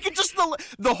 I could just,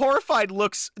 the horrified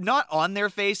looks, not on their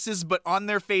faces, but on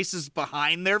their faces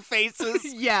behind their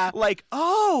faces. Yeah. Like,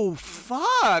 oh,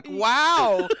 fuck,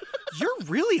 wow. You're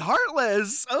really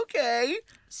heartless. Okay.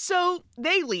 So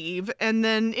they leave, and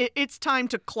then it's time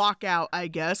to clock out, I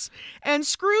guess. And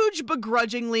Scrooge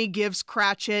begrudgingly gives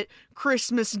Cratchit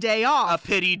Christmas Day off. A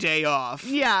pity day off.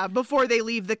 Yeah, before they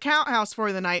leave the count house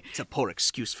for the night. It's a poor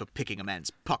excuse for picking a man's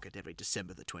pocket every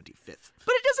December the 25th.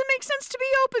 But it doesn't make sense to be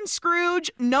open, Scrooge.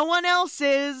 No one else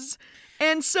is.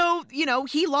 And so,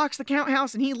 he locks the count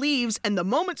house and he leaves, and the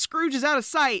moment Scrooge is out of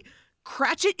sight,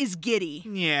 Cratchit is giddy.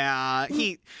 Yeah,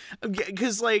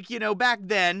 because back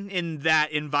then in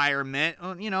that environment,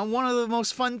 one of the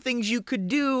most fun things you could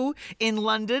do in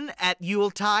London at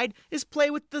Yuletide is play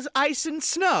with the ice and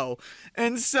snow.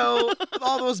 And so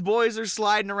all those boys are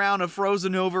sliding around a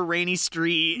frozen over rainy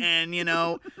street and,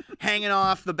 hanging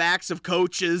off the backs of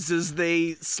coaches as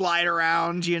they slide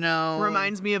around,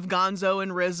 Reminds me of Gonzo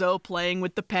and Rizzo playing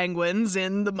with the penguins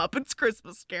in The Muppets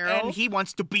Christmas Carol. And he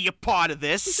wants to be a part of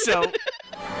this, so... In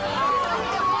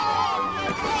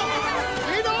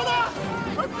honor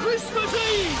of Christmas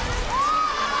Eve!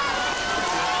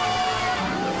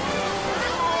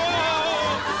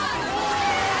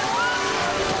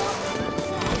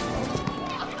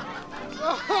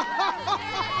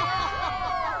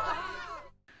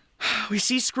 We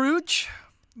see Scrooge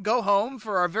go home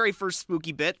for our very first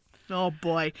spooky bit. Oh,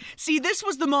 boy. See, this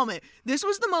was the moment. This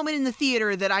was the moment in the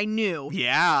theater that I knew.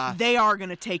 Yeah. They are going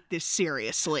to take this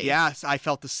seriously. Yes, I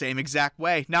felt the same exact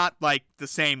way. Not like the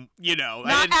same,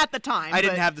 Not at the time. I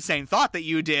didn't have the same thought that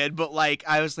you did, but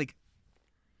I was like,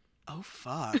 oh,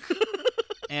 fuck.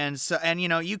 And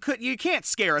you can't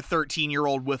scare a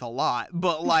 13-year-old with a lot,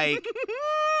 but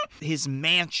his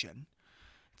mansion,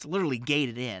 it's literally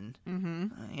gated in. Mm-hmm.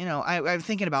 I'm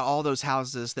thinking about all those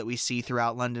houses that we see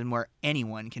throughout London where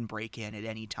anyone can break in at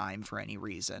any time for any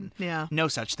reason. Yeah. No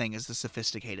such thing as a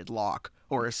sophisticated lock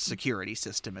or a security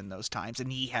system in those times.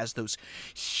 And he has those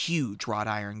huge wrought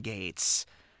iron gates.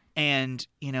 And,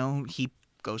 he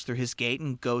goes through his gate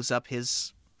and goes up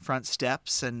his front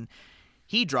steps and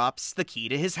he drops the key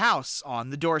to his house on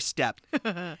the doorstep.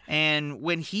 And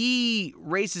when he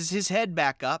raises his head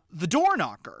back up, the door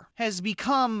knocker has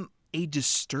become a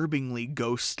disturbingly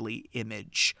ghostly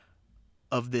image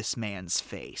of this man's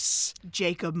face.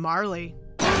 Jacob Marley.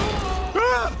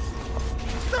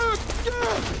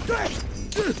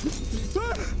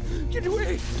 Get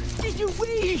away! Get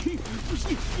away!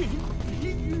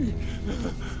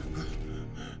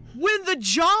 When the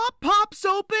jaw pops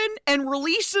open and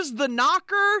releases the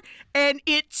knocker and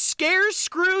it scares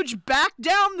Scrooge back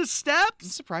down the steps. I'm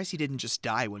surprised he didn't just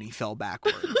die when he fell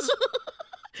backwards.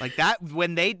 Like that,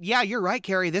 yeah, you're right,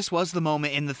 Carrie. This was the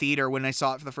moment in the theater when I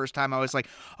saw it for the first time. I was like,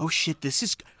 oh shit, this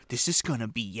is gonna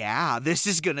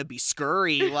be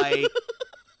scurry.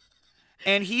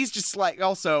 And he's just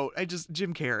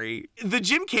Jim Carrey. The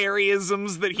Jim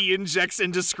Carrey-isms that he injects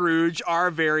into Scrooge are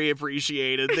very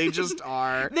appreciated. They just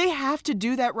are. They have to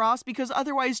do that, Ross, because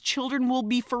otherwise children will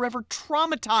be forever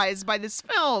traumatized by this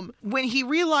film. When he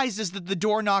realizes that the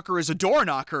door knocker is a door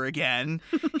knocker again,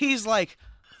 he's like,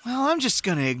 well, I'm just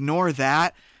going to ignore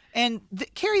that. And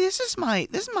Carrie, this is my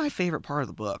favorite part of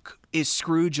the book, is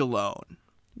Scrooge alone.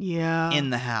 Yeah. In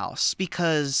the house,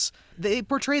 because they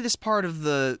portray this part of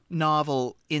the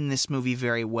novel in this movie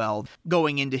very well.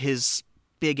 Going into his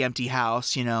big empty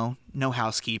house, no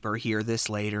housekeeper here this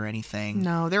late or anything.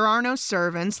 No, there are no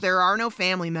servants. There are no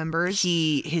family members.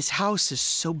 His house is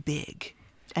so big.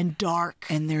 And dark.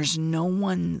 And there's no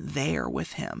one there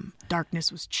with him.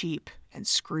 Darkness was cheap, and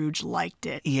Scrooge liked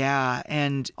it. Yeah,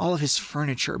 and all of his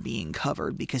furniture being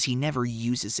covered because he never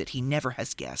uses it. He never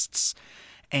has guests.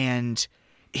 And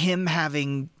him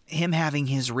having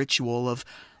his ritual of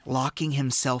locking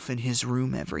himself in his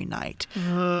room every night.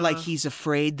 Like he's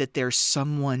afraid that there's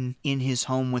someone in his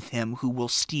home with him who will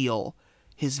steal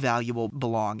his valuable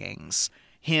belongings.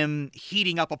 Him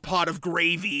heating up a pot of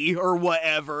gravy or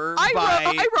whatever.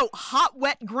 I wrote hot,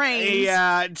 wet grains.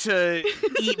 Yeah, to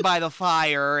eat by the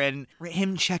fire, and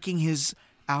him checking his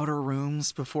outer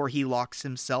rooms before he locks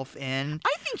himself in.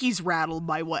 I think he's rattled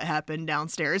by what happened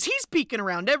downstairs. He's peeking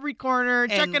around every corner,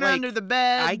 checking under the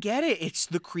bed. I get it. It's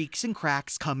the creaks and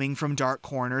cracks coming from dark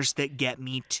corners that get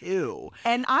me too.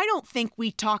 And I don't think we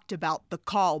talked about the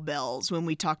call bells when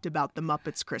we talked about the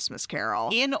Muppets Christmas Carol.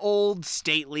 In old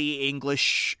stately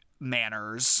English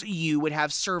manners, you would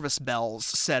have service bells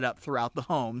set up throughout the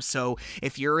home. So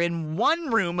if you're in one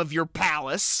room of your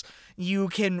palace, you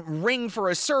can ring for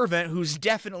a servant who's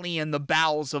definitely in the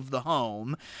bowels of the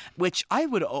home, which I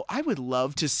would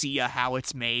love to see how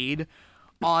it's made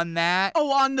on that.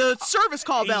 Oh, on the service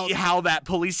call bells. How that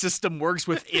police system works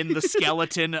within the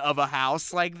skeleton of a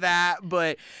house like that.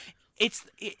 But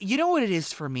you know what it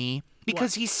is for me?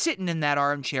 Because he's sitting in that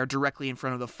armchair directly in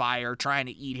front of the fire trying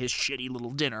to eat his shitty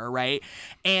little dinner, right?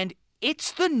 And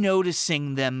it's the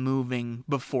noticing them moving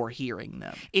before hearing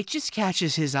them. It just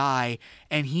catches his eye,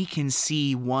 and he can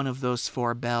see one of those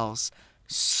 4 bells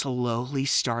slowly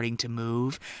starting to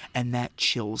move, and that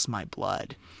chills my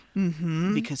blood.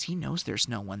 Mm-hmm. Because he knows there's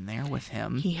no one there with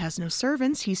him. He has no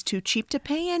servants. He's too cheap to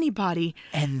pay anybody.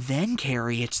 And then,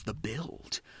 Carrie, it's the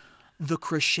build. The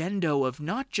crescendo of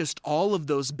not just all of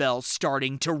those bells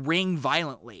starting to ring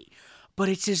violently, but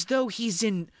it's as though he's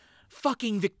in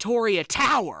fucking Victoria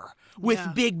Tower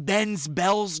with Big Ben's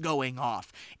bells going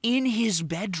off in his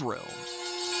bedroom.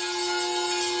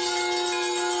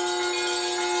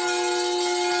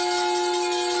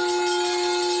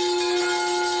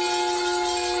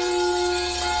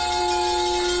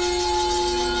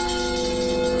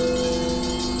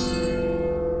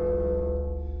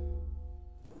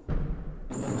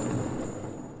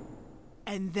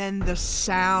 And then the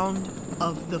sound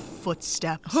of the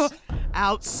footsteps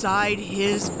outside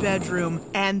his bedroom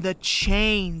and the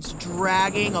chains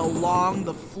dragging along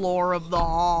the floor of the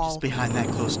hall. Just behind that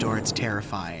closed door, it's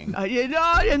terrifying.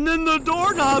 And then the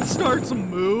doorknob starts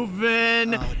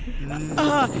moving.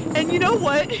 And you know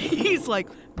what? He's like,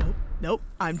 nope,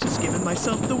 I'm just giving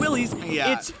myself the willies.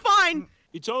 Yeah. It's fine.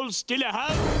 It's all still a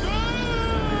house.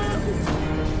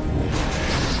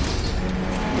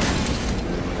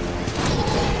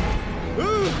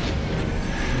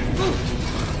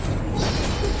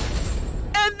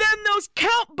 And then those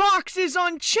count boxes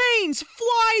on chains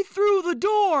fly through the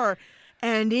door,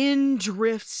 and in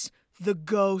drifts the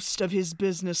ghost of his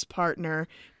business partner,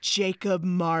 Jacob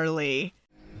Marley.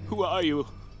 Who are you?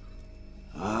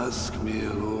 Ask me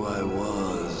who I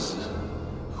was.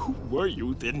 Who were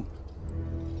you then?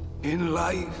 In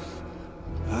life,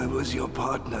 I was your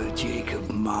partner, Jacob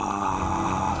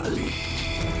Marley.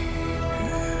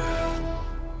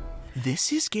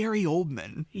 This is Gary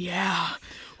Oldman. Yeah.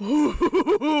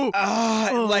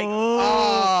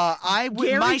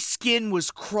 My skin was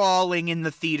crawling in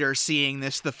the theater seeing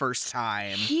this the first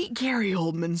time. Gary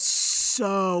Oldman's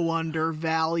so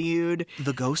undervalued.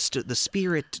 The ghost, the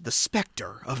spirit, the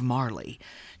specter of Marley,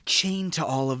 chained to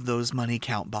all of those money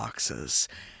count boxes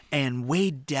and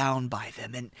weighed down by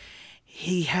them. And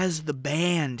he has the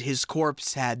band his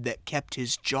corpse had that kept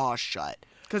his jaw shut.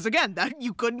 Because again, that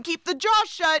you couldn't keep the jaw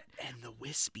shut. And the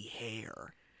wispy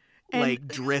hair, like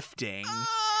drifting.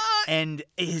 And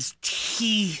his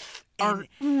teeth. And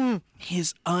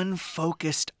his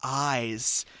unfocused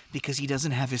eyes, because he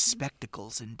doesn't have his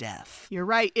spectacles in death. You're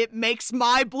right. It makes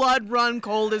my blood run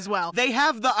cold as well. They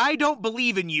have the I don't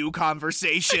believe in you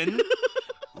conversation.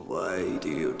 Why do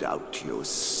you doubt your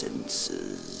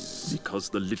senses? Because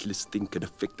the littlest thing can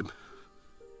affect them.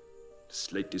 A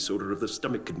slight disorder of the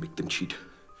stomach can make them cheat.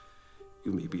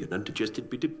 You may be an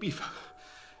undigested bit of beef,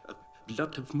 a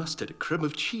lot of mustard, a crumb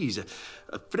of cheese,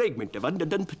 a fragment of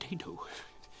underdone potato.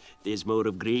 There's more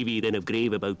of gravy than of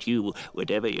grave about you,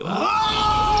 whatever you are.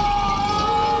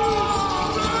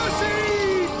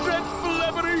 Mercy! Dreadful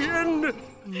apparition!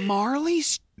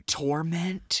 Marley's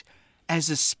torment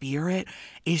as a spirit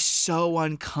is so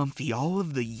uncomfy. All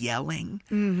of the yelling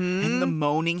and the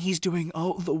moaning he's doing.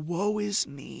 Oh, the woe is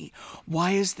me.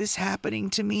 Why is this happening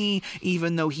to me?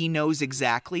 Even though he knows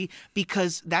exactly,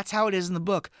 because that's how it is in the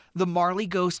book. The Marley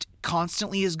ghost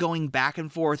constantly is going back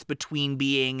and forth between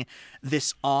being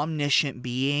this omniscient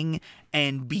being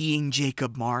and being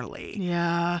Jacob Marley.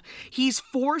 Yeah, he's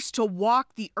forced to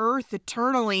walk the earth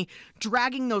eternally,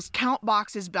 dragging those count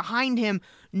boxes behind him.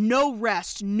 No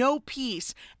rest, no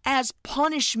peace, as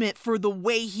punishment for the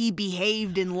way he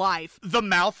behaved in life. The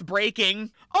mouth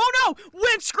breaking. Oh no!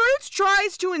 When Scrooge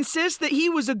tries to insist that he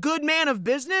was a good man of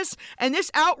business, and this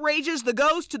outrages the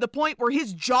ghost to the point where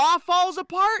his jaw falls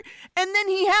apart, and then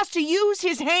he has to use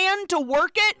his hand to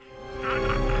work it.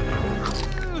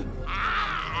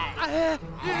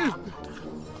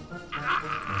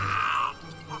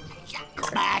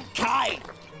 Mankind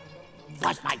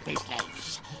was my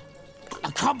business.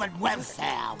 The common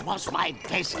welfare was my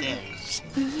business.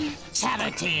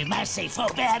 Charity, mercy,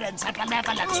 forbearance, and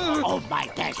benevolence, all my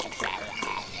business.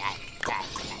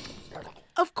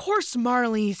 Of course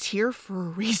Marley's here for a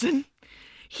reason.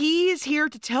 He's here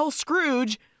to tell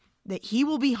Scrooge that he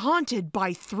will be haunted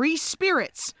by 3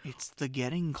 spirits. It's the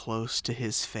getting close to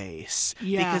his face.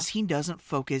 Yeah. Because he doesn't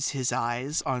focus his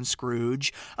eyes on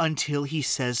Scrooge until he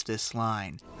says this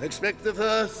line. Expect the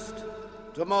first.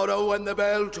 Tomorrow when the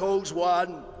bell tolls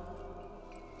 1.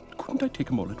 Couldn't I take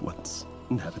them all at once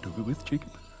and have it over with,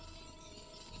 Jacob?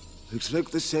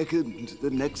 Expect the second, the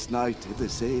next night at the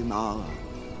same hour.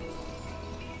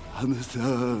 And the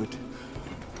third.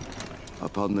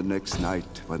 upon the next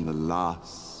night when the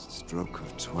last stroke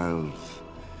of 12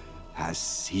 has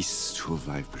ceased to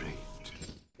vibrate.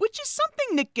 Which is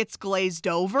something that gets glazed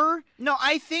over. No,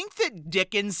 I think that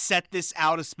Dickens set this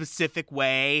out a specific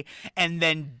way and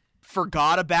then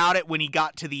forgot about it when he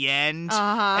got to the end.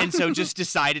 And so just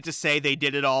decided to say they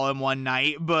did it all in one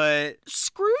night. But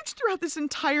Scrooge throughout this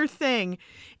entire thing,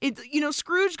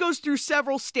 Scrooge goes through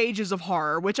several stages of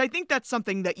horror, which I think that's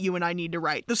something that you and I need to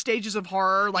write. The stages of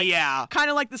horror, kind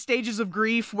of like the stages of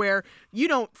grief where you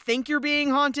don't think you're being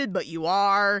haunted, but you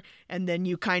are, and then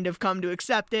you kind of come to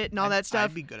accept it and all that stuff.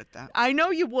 I'd be good at that. I know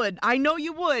you would.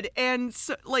 And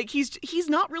so, he's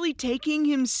not really taking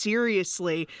him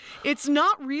seriously. It's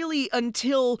not really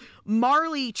until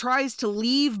Marley tries to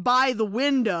leave by the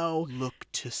window. Look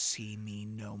to see me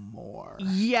no more.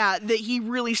 Yeah, that he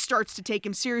really starts to take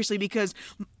him seriously because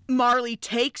Marley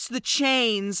takes the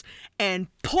chains and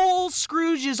pulls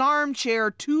Scrooge's armchair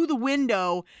to the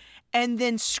window, and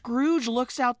then Scrooge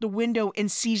looks out the window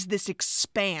and sees this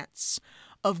expanse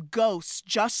of ghosts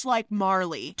just like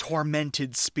Marley.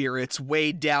 Tormented spirits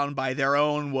weighed down by their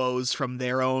own woes from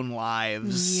their own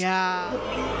lives. Yeah.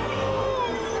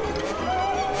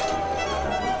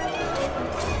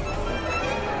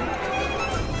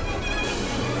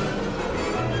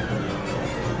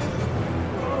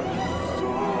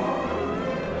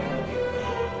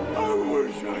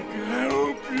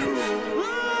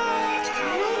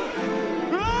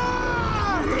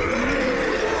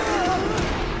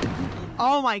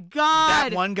 Oh my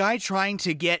God! That one guy trying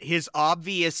to get his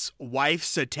obvious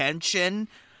wife's attention,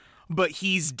 but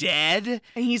he's dead.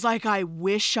 And he's like, I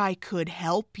wish I could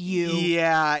help you.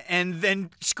 Yeah, and then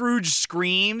Scrooge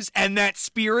screams, and that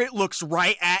spirit looks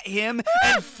right at him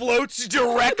and floats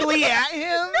directly at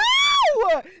him.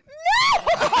 No!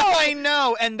 Oh, I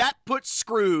know. And that puts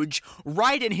Scrooge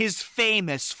right in his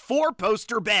famous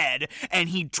 4-poster bed, and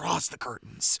he draws the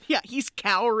curtains. Yeah, he's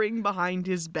cowering behind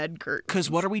his bed curtain. Because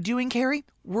what are we doing, Carrie?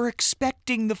 We're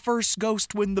expecting the first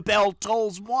ghost when the bell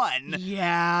tolls 1.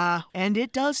 Yeah, and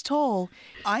it does toll.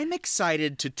 I'm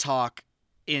excited to talk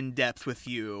in depth with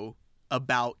you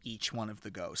about each one of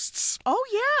the ghosts. Oh,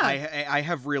 yeah. I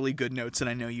have really good notes, and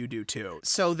I know you do too.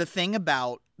 So the thing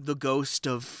about the ghost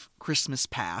of Christmas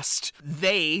Past,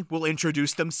 they will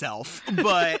introduce themselves,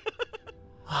 but...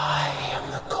 I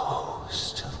am the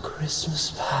ghost of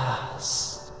Christmas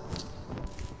Past.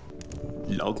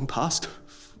 Long past?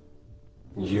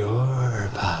 Your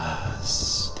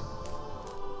past.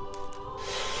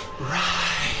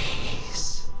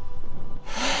 Rise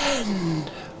and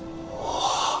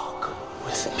walk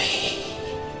with me.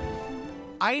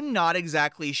 I'm not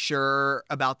exactly sure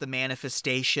about the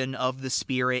manifestation of the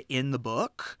spirit in the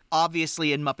book.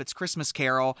 Obviously, in Muppets Christmas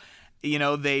Carol,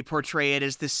 they portray it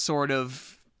as this sort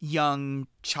of young,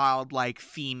 childlike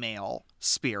female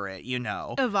spirit,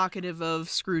 Evocative of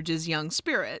Scrooge's young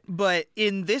spirit. But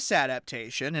in this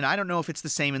adaptation, and I don't know if it's the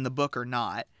same in the book or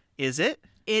not, is it?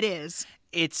 It is.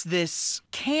 It's this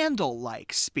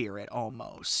candle-like spirit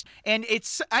almost. And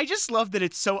I just love that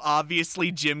it's so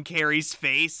obviously Jim Carrey's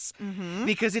face,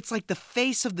 because it's like the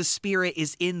face of the spirit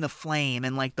is in the flame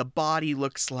and like the body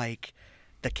looks like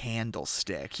the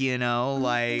candlestick,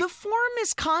 like... The form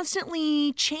is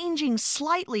constantly changing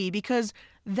slightly because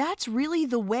that's really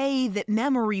the way that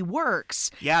memory works.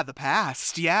 Yeah, the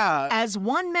past, yeah. As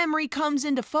one memory comes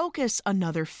into focus,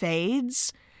 another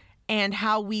fades. And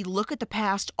how we look at the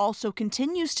past also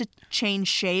continues to change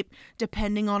shape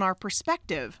depending on our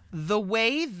perspective. The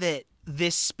way that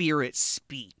this spirit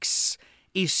speaks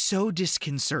is so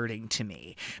disconcerting to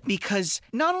me because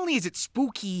not only is it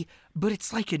spooky, but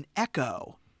it's like an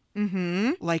echo.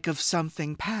 Like of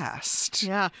something past.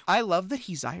 Yeah. I love that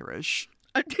he's Irish.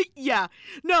 Yeah.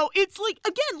 No, it's like,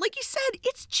 again, like you said,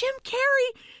 it's Jim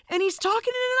Carrey, and he's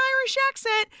talking in an Irish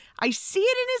accent. I see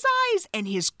it in his eyes, and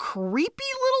his creepy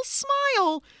little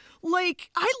smile. Like,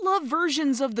 I love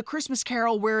versions of the Christmas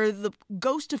Carol where the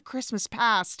ghost of Christmas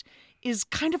Past is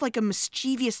kind of like a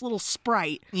mischievous little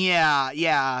sprite. Yeah,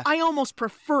 yeah. I almost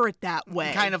prefer it that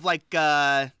way. Kind of like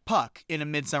Puck in A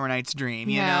Midsummer Night's Dream,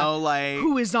 you know? Like,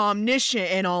 who is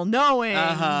omniscient and all-knowing.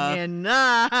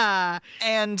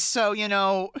 And so,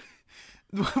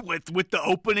 with the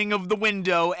opening of the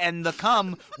window and the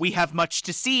come, we have much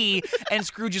to see. And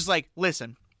Scrooge is like,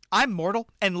 listen, I'm mortal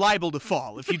and liable to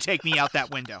fall if you take me out that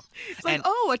window. It's like,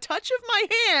 a touch of my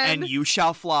hand. And you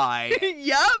shall fly.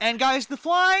 Yep. And guys, the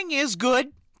flying is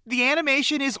good. The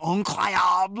animation is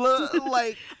incroyable.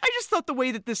 Like, I just thought the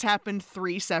way that this happened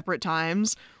 3 separate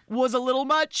times was a little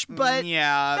much, but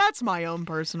yeah, that's my own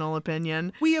personal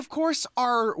opinion. We, of course,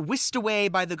 are whisked away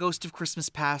by the ghost of Christmas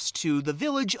past to the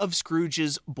village of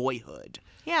Scrooge's boyhood.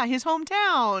 Yeah, his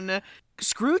hometown.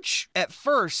 Scrooge, at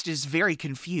first, is very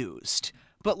confused,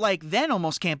 but, then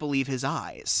almost can't believe his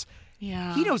eyes.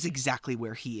 Yeah. He knows exactly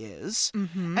where he is.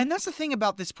 Mm-hmm. And that's the thing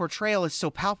about this portrayal is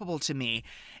so palpable to me.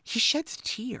 He sheds a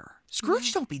tear.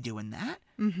 Scrooge don't be doing that.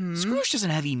 Mm-hmm. Scrooge doesn't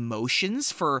have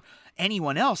emotions for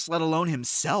anyone else, let alone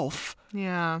himself.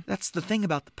 Yeah. That's the thing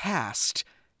about the past.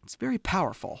 It's very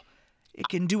powerful. It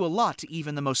can do a lot to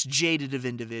even the most jaded of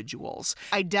individuals.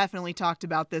 I definitely talked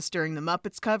about this during the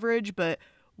Muppets coverage, but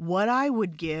what I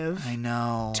would give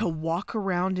to walk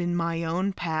around in my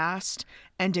own past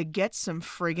and to get some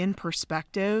friggin'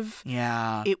 perspective,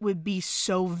 it would be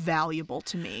so valuable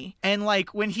to me. And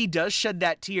when he does shed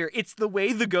that tear, it's the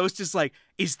way the ghost is like,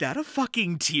 is that a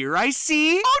fucking tear I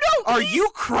see? Oh no! Are you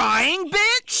crying,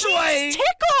 bitch? He's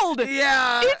tickled!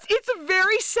 Yeah. It's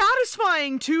very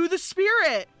satisfying to the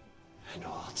spirit. And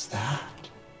what's that?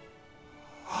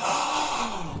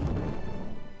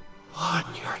 On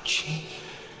your cheek.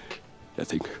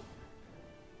 Nothing.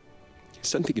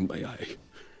 Something in my eye.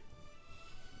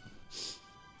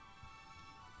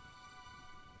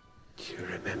 Do you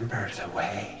remember the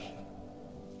way?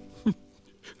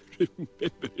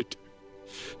 Remember it.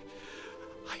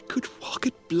 I could walk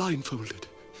it blindfolded.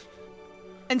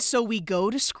 And so we go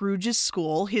to Scrooge's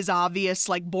school, his obvious,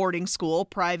 boarding school,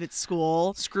 private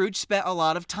school. Scrooge spent a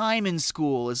lot of time in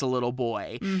school as a little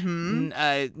boy.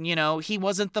 Mm-hmm. He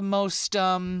wasn't the most,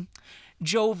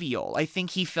 jovial. I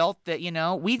think he felt that,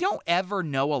 we don't ever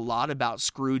know a lot about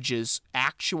Scrooge's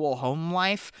actual home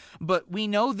life, but we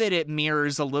know that it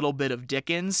mirrors a little bit of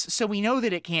Dickens, so we know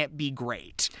that it can't be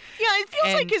great. Yeah, it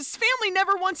feels like his family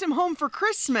never wants him home for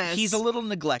Christmas. He's a little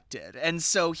neglected, and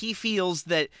so he feels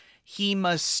that he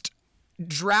must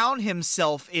drown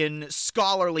himself in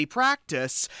scholarly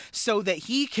practice so that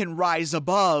he can rise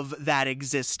above that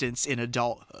existence in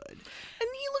adulthood. And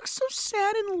he looks so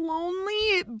sad and lonely.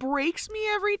 It breaks me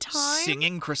every time.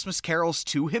 Singing Christmas carols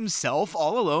to himself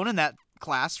all alone in that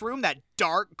classroom, that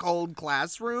dark, cold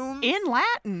classroom. In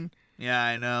Latin. Yeah,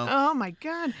 I know. Oh, my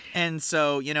God. And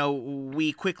so,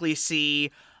 we quickly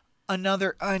see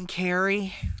another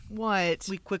Carrie. What?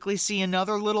 We quickly see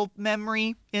another little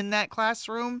memory in that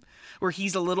classroom where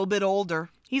he's a little bit older.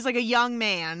 He's like a young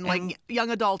man,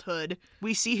 young adulthood.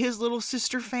 We see his little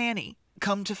sister Fanny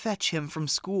come to fetch him from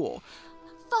school.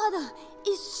 Father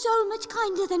is so much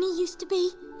kinder than he used to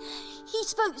be. He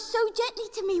spoke so gently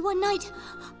to me one night.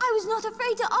 I was not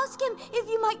afraid to ask him if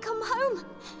you might come home.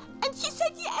 And he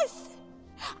said yes.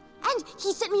 And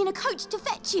he sent me in a coach to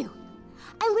fetch you.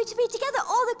 And we're to be together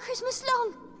all the Christmas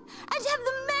long and have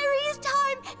the merriest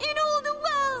time in all the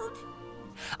world.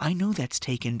 I know that's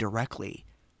taken directly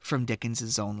from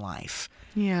Dickens's own life.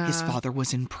 Yeah. His father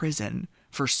was in prison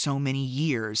for so many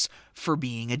years for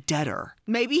being a debtor.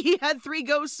 Maybe he had 3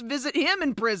 ghosts visit him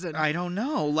in prison. I don't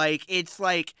know. She's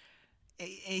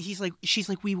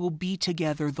like, we will be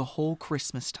together the whole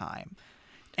Christmas time.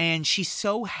 And she's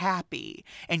so happy.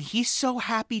 And he's so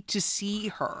happy to see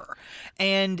her.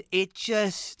 And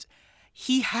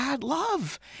he had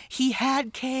love. He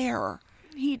had care.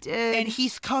 He did. And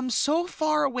he's come so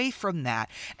far away from that.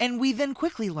 And we then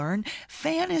quickly learn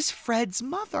Fan is Fred's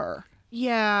mother.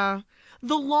 Yeah.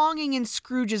 The longing in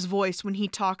Scrooge's voice when he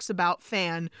talks about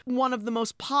Fan, one of the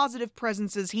most positive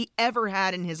presences he ever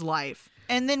had in his life.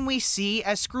 And then we see,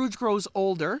 as Scrooge grows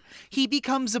older, he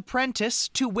becomes apprentice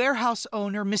to warehouse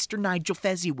owner Mr. Nigel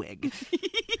Fezziwig.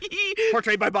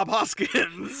 Portrayed by Bob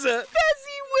Hoskins.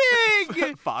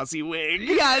 Fezziwig! Fozziwig.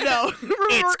 Yeah, I know.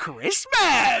 It's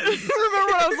Christmas!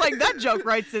 Remember when I was like, that joke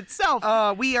writes itself.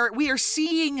 We are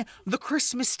seeing the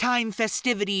Christmas time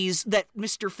festivities that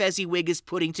Mr. Fezziwig is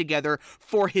putting together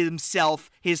for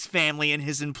himself, his family, and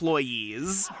his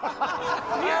employees.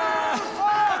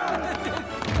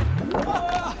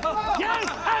 Yes,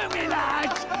 home,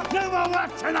 lads! No more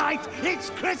work tonight! It's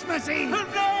Christmas Eve!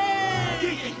 Hooray!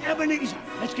 Dick, Ebenezer,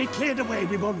 let's get cleared away.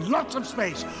 We want lots of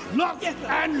space. Lots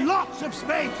and lots of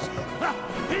space!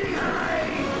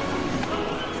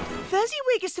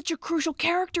 Fezziwig is such a crucial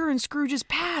character in Scrooge's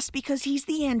past because he's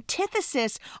the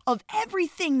antithesis of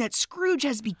everything that Scrooge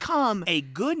has become. A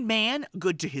good man,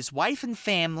 good to his wife and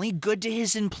family, good to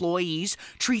his employees,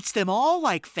 treats them all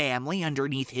like family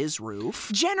underneath his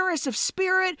roof. Generous of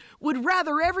spirit, would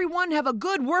rather everyone have a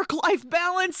good work-life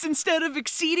balance instead of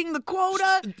exceeding the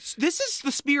quota. This is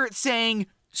the spirit saying,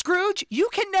 Scrooge, you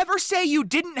can never say you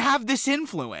didn't have this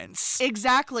influence.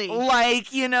 Exactly.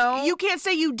 Like, you know. You can't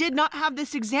say you did not have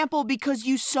this example because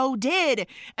you so did.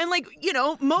 And like, you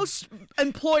know, most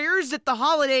employers at the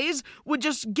holidays would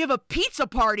just give a pizza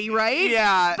party, right?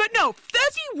 Yeah. But no,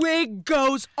 Fezziwig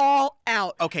goes all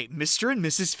out. Okay, Mr. and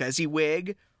Mrs.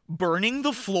 Fezziwig burning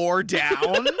the floor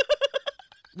down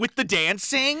with the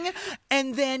dancing,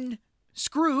 and then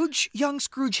Scrooge, young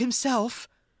Scrooge himself,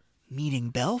 meeting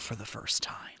Belle for the first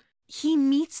time. He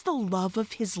meets the love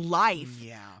of his life.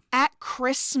 Yeah. At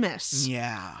Christmas.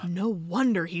 Yeah. No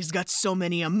wonder he's got so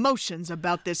many emotions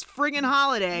about this friggin'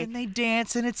 holiday. And they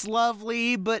dance and it's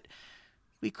lovely, but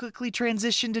we quickly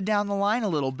transition to down the line a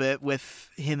little bit with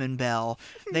him and Belle.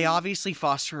 They obviously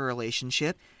foster a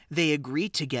relationship. They agree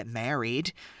to get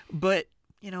married, but,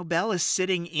 you know, Belle is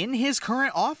sitting in his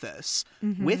current office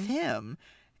with him,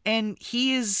 and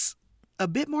he is a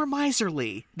bit more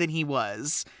miserly than he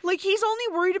was. Like, he's only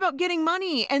worried about getting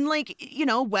money, and like, you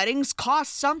know, weddings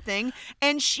cost something,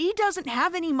 and she doesn't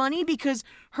have any money because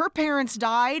her parents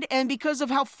died, and because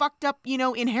of how fucked up, you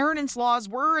know, inheritance laws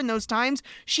were in those times,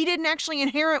 she didn't actually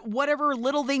inherit whatever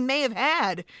little they may have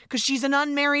had, because she's an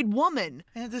unmarried woman.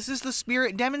 And this is the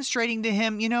spirit demonstrating to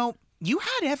him, you know, you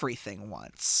had everything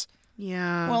once.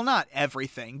 Yeah. Well, not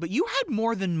everything, but you had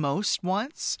more than most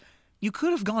once. You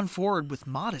could have gone forward with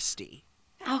modesty.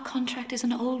 Our contract is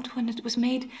an old one. It was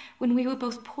made when we were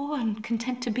both poor and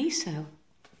content to be so.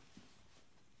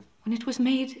 When it was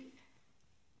made,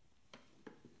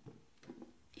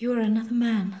 you were another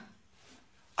man.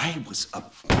 I was a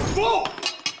fool!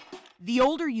 The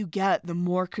older you get, the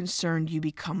more concerned you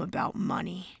become about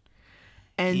money.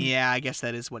 And yeah, I guess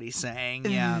that is what he's saying.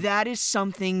 Yeah. That is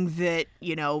something that,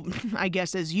 you know, I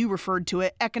guess as you referred to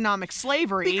it, economic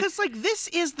slavery. Because, like, this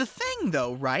is the thing,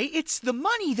 though, right? It's the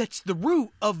money that's the root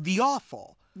of the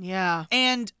awful. Yeah.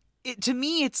 And to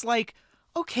me, it's like,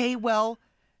 okay, well,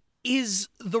 is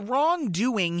the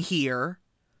wrongdoing here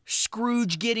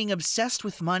Scrooge getting obsessed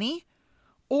with money?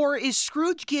 Or is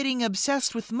Scrooge getting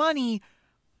obsessed with money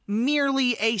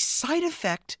merely a side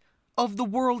effect of the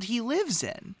world he lives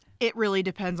in? It really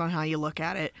depends on how you look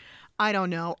at it. I don't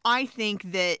know. I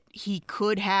think that he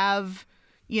could have,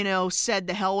 you know, said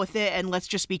the hell with it and let's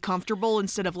just be comfortable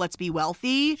instead of let's be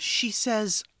wealthy. She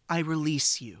says, I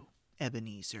release you,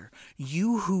 Ebenezer,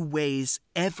 you who weighs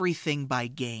everything by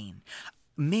gain.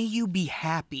 May you be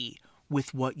happy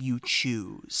with what you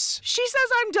choose. She says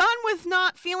I'm done with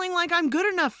not feeling like I'm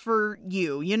good enough for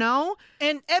you, you know?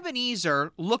 And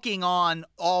Ebenezer, looking on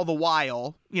all the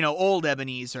while, you know, old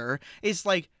Ebenezer, is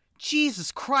like,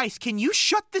 Jesus Christ, can you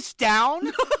shut this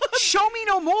down? Show me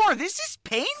no more. This is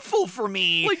painful for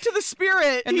me. Like, to the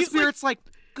spirit. And the spirit's like,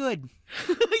 good.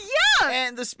 Yeah.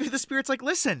 And the spirit's like,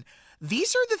 listen,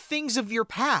 these are the things of your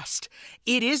past.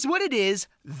 It is what it is.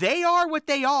 They are what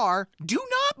they are. Do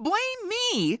not blame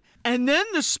me. And then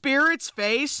the spirit's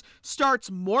face starts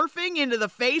morphing into the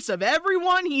face of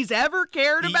everyone he's ever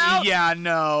cared about. Yeah,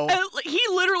 no. And he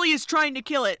literally is trying to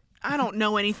kill it. I don't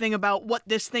know anything about what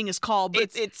this thing is called, but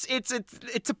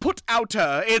it's a put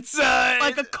outer. It's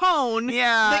like a cone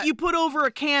that you put over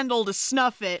a candle to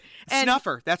snuff it. And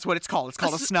snuffer. That's what it's called. It's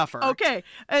called a snuffer. Okay.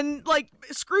 And like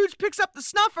Scrooge picks up the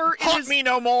snuffer and Haunt me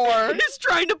no more. Is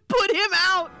trying to put him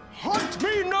out. Haunt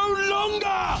me no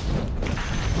longer!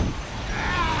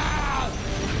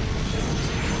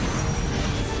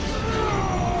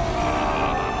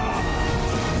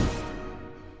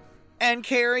 And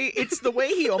Carrie, it's the way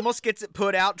he almost gets it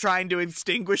put out trying to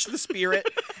extinguish the spirit,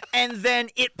 and then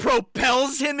it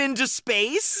propels him into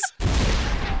space.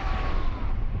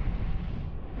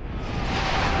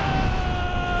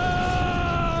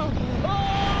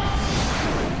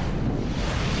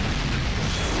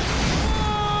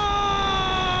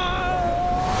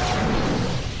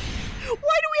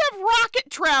 Rocket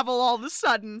travel all of a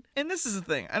sudden. And this is the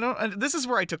thing. This is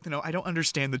where I took the note. I don't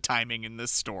understand the timing in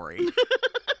this story.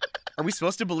 Are we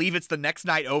supposed to believe it's the next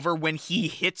night over when he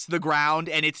hits the ground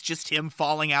and it's just him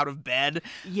falling out of bed?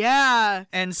 Yeah.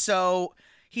 And so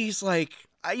he's like,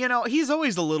 you know, he's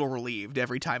always a little relieved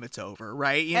every time it's over,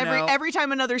 right? Every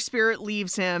time another spirit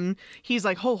leaves him, he's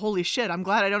like, oh, holy shit, I'm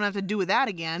glad I don't have to do with that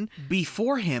again.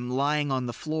 Before him, lying on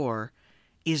the floor,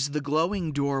 is the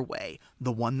glowing doorway,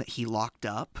 the one that he locked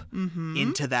up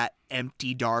into that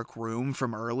empty, dark room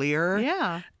from earlier.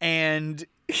 Yeah. And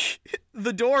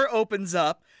the door opens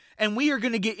up, and we are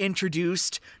going to get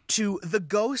introduced to the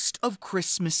ghost of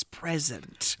Christmas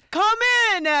Present. Come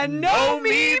in and know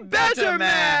me better,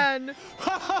 man!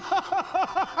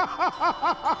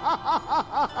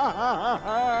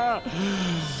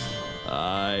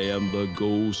 I am the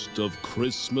ghost of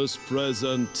Christmas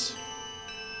Present.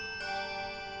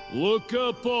 Look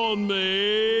up on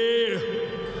me.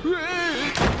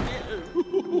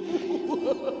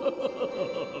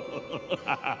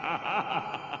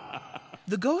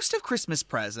 The Ghost of Christmas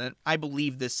Present, I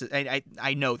believe this,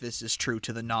 I know this is true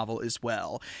to the novel as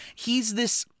well. He's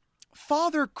this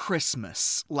Father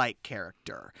Christmas-like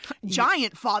character.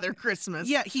 Giant Father Christmas.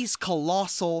 Yeah, he's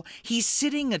colossal. He's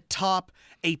sitting atop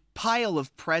a pile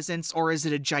of presents, or is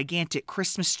it a gigantic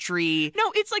Christmas tree?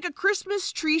 No, it's like a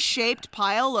Christmas tree-shaped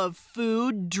pile of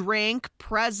food, drink,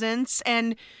 presents,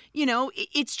 and, you know,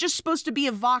 it's just supposed to be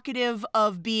evocative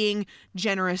of being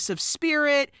generous of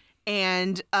spirit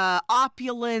and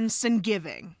opulence and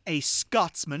giving. A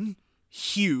Scotsman,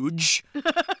 huge,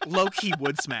 low-key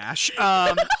would smash.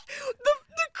 The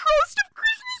Ghost of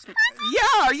Christmas Present?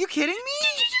 Yeah, are you kidding me?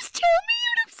 Did you just tell me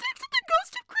you'd have sex with the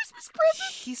Ghost of Christmas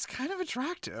Present? He's kind of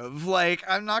attractive. Like,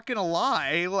 I'm not gonna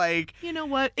lie. Like, you know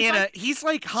what? He's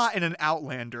like hot in an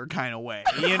Outlander kind of way.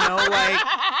 You know, like,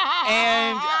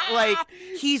 and like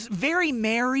he's very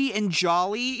merry and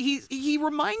jolly. He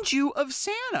reminds you of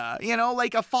Santa. You know,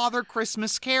 like a Father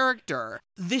Christmas character.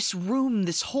 This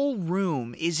whole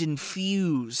room is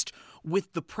infused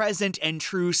with the present and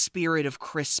true spirit of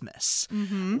Christmas.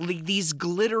 Like these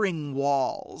glittering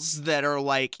walls that are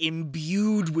like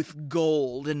imbued with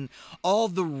gold and all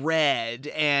the red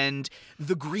and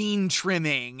the green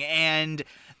trimming and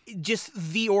just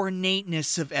the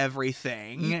ornateness of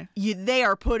everything. They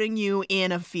are putting you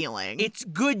in a feeling. It's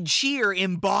good cheer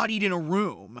embodied in a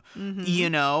room, you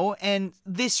know? And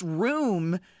this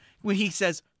room, when he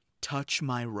says, "Touch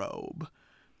my robe,"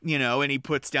 you know, and he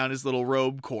puts down his little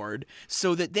robe cord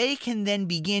so that they can then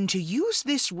begin to use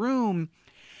this room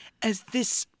as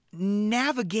this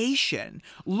navigation,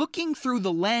 looking through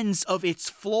the lens of its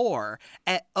floor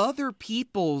at other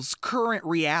people's current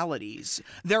realities,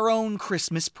 their own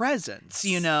Christmas presents,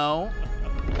 you know?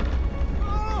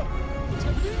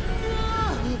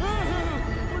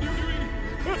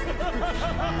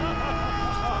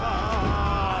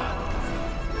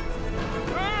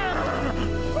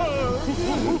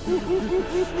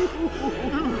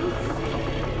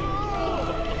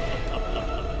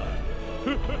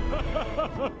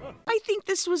 I think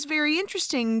this was very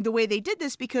interesting the way they did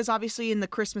this because obviously in the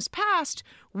Christmas past,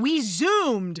 we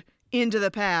zoomed into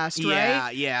the past,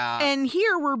 right? Yeah. And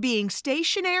here we're being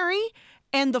stationary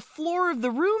and the floor of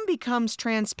the room becomes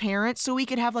transparent so we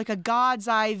could have like a God's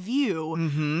eye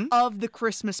view of the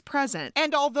Christmas present.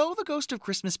 And although the Ghost of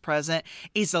Christmas Present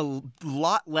is a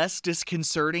lot less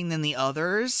disconcerting than the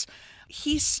others,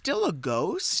 he's still a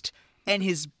ghost and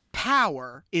his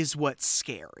power is what's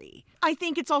scary. I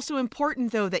think it's also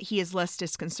important, though, that he is less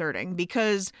disconcerting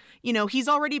because, you know, he's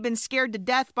already been scared to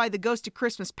death by the Ghost of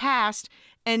Christmas Past.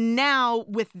 And now,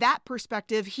 with that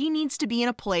perspective, he needs to be in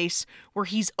a place where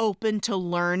he's open to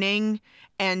learning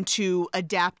and to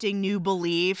adapting new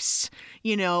beliefs,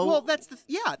 you know. Well, that's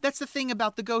the thing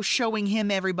about the ghost showing him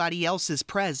everybody else's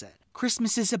present.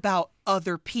 Christmas is about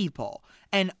other people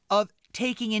and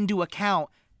taking into account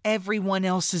everyone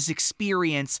else's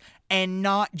experience and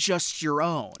not just your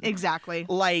own. Exactly.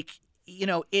 Like, you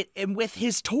know, and with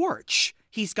his torch,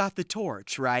 he's got the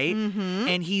torch, right?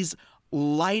 And he's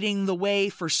lighting the way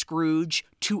for Scrooge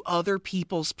to other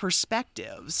people's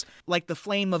perspectives. Like the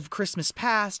flame of Christmas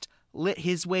past lit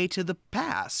his way to the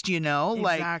past, you know?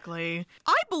 Exactly.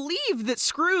 I believe that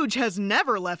Scrooge has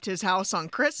never left his house on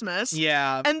Christmas.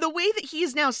 Yeah. And the way that he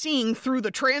is now seeing through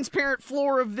the transparent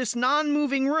floor of this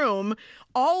non-moving room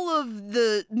all of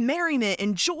the merriment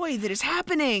and joy that is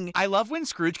happening. I love when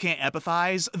Scrooge can't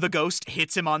empathize, the ghost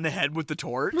hits him on the head with the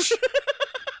torch.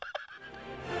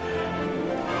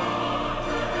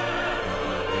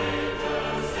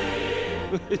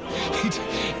 It's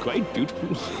quite beautiful.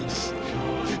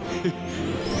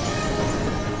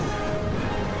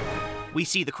 We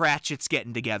see the Cratchits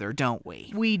getting together, don't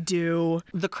we? We do.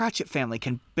 The Cratchit family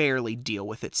can barely deal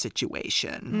with its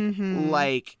situation.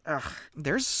 Like,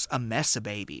 there's a mess of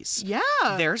babies. Yeah.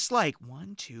 There's like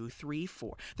 1, 2, 3,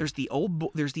 4. There's the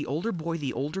older boy,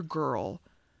 the older girl.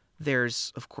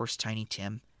 There's, of course, Tiny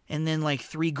Tim. And then like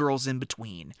 3 girls in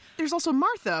between. There's also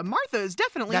Martha. Martha is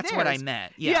definitely That's theirs. what I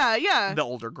meant. Yeah. Yeah. The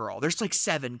older girl. There's like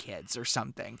 7 kids or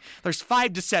something. There's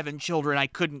 5 to 7 children. I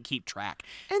couldn't keep track.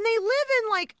 And they live in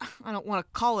like, I don't want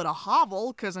to call it a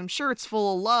hovel because I'm sure it's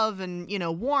full of love and, you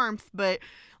know, warmth, but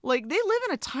Like, they live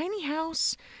in a tiny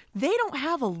house. They don't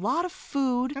have a lot of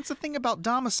food. That's the thing about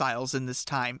domiciles in this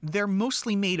time. They're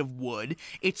mostly made of wood.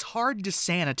 It's hard to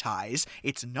sanitize.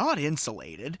 It's not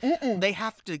insulated. They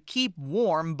have to keep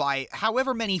warm by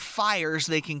however many fires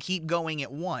they can keep going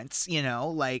at once,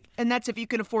 And that's if you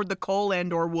can afford the coal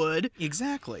and or wood.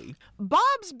 Exactly.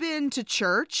 Bob's been to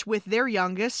church with their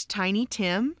youngest, Tiny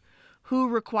Tim, who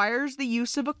requires the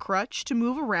use of a crutch to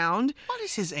move around. What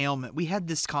is his ailment? We had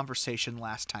this conversation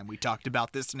last time we talked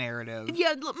about this narrative.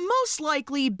 Yeah, most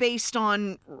likely based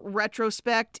on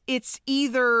retrospect, it's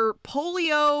either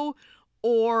polio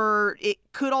or it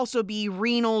could also be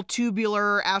renal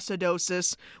tubular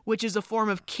acidosis, which is a form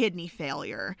of kidney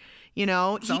failure.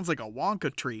 Sounds like a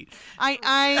Wonka treat.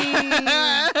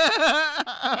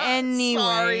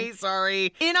 Anyway.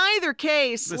 Sorry. In either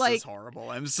case, this is horrible.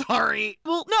 I'm sorry.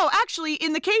 Well, no, actually,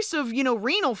 in the case of,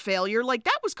 renal failure,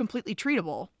 that was completely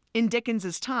treatable in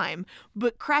Dickens's time.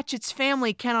 But Cratchit's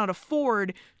family cannot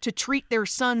afford to treat their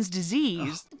son's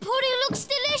disease. The pudding looks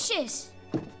delicious.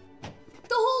 The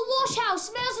whole wash house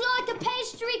smells like a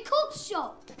pastry cook's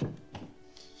shop.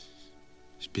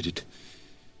 Spirit,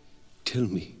 tell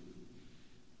me.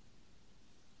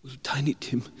 Will Tiny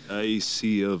Tim... I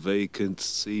see a vacant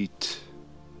seat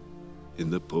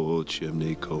in the poor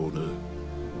chimney corner.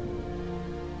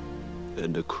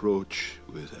 And a crotch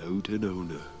without an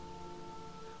owner.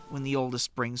 When the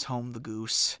oldest brings home the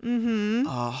goose.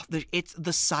 It's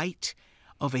the sight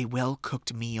of a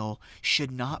well-cooked meal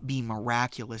should not be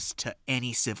miraculous to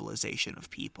any civilization of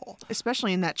people.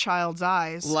 Especially in that child's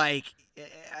eyes.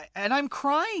 And I'm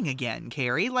crying again,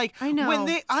 Carrie. I know.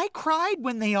 I cried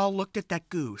when they all looked at that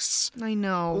goose. I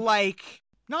know.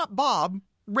 Not Bob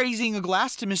raising a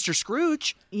glass to Mr.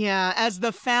 Scrooge. Yeah, as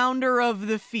the founder of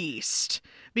the feast.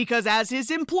 Because as his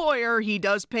employer, he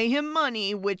does pay him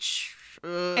money, which...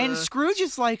 And Scrooge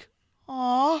is like,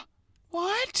 aw,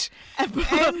 what?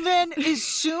 And then as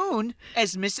soon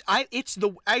as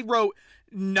I wrote,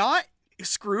 not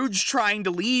Scrooge trying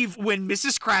to leave when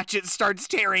Mrs. Cratchit starts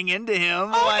tearing into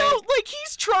him. No,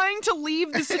 he's trying to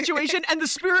leave the situation and the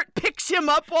spirit picks him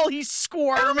up while he's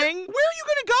squirming. Where are you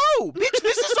gonna go? Bitch,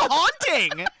 this is a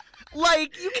haunting.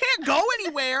 You can't go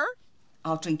anywhere.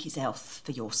 I'll drink his health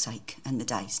for your sake and the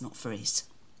day's not for his.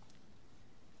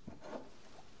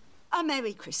 A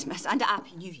Merry Christmas and a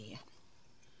Happy New Year.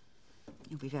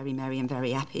 You'll be very merry and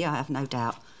very happy, I have no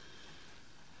doubt.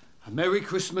 A Merry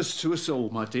Christmas to us all,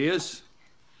 my dears.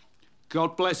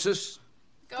 God bless us.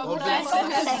 God bless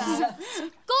us.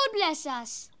 God bless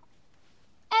us.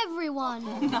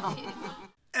 Everyone.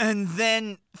 And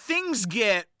then things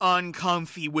get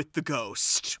uncomfy with the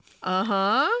ghost.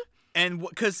 Uh-huh. And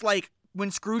because,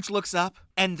 when Scrooge looks up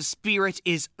and the spirit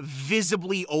is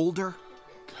visibly older.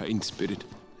 Kind spirit,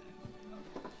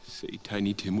 say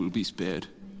Tiny Tim will be spared.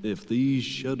 If these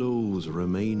shadows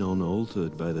remain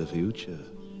unaltered by the future,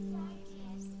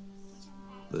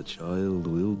 the child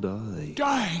will die.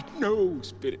 Die? No,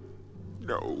 spirit.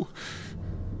 No.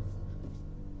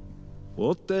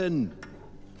 What then?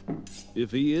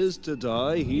 If he is to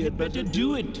die, he had better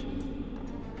do it.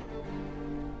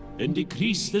 And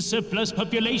decrease the surplus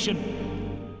population.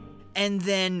 And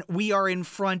then we are in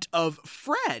front of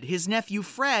Fred, his nephew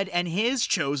Fred, and his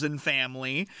chosen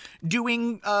family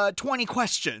doing 20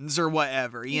 questions or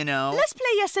whatever, Let's play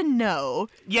yes and no.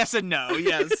 Yes and no,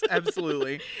 yes,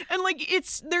 absolutely. And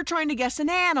they're trying to guess an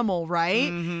animal, right?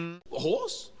 A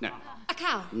horse? No. A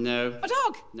cow. No. A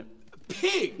dog. No. A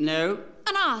pig? No.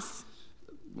 An ass.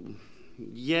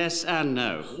 Yes and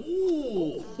no.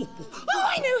 Oh,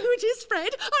 I know who it is, Fred.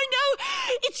 I know.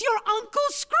 It's your Uncle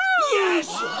Scrooge. Yes!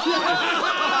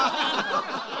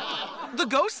 The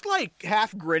ghost,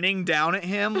 half grinning down at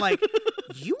him,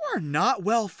 you are not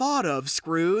well thought of,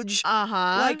 Scrooge.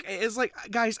 Uh-huh. It's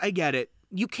guys, I get it.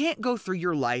 You can't go through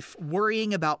your life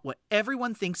worrying about what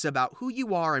everyone thinks about who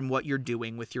you are and what you're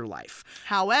doing with your life.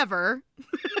 However,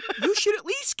 you should at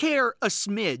least care a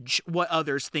smidge what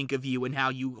others think of you and how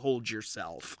you hold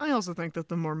yourself. I also think that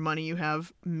the more money you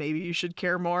have, maybe you should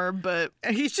care more, but...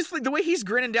 And he's just the way he's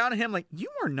grinning down at him, you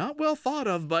are not well thought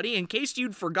of, buddy, in case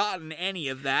you'd forgotten any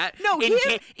of that. No,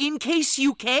 in case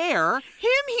you care.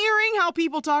 Him hearing how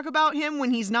people talk about him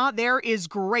when he's not there is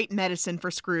great medicine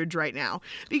for Scrooge right now.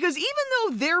 Because even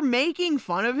though they're making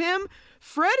fun of him,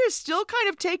 Fred is still kind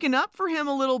of taken up for him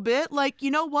a little bit.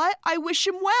 You know what? I wish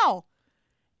him well.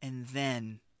 And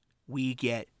then we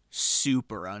get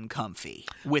super uncomfy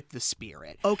with the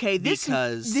spirit. Okay, this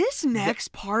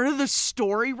next part of the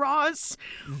story, Ross.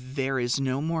 There is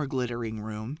no more glittering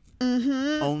room.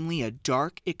 Mm-hmm. Only a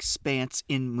dark expanse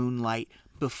in moonlight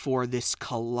before this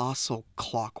colossal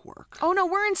clockwork. Oh no,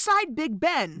 we're inside Big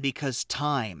Ben. Because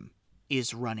time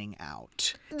is running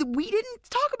out. We didn't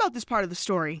talk about this part of the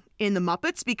story in the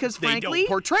Muppets because, frankly, they don't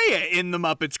portray it in the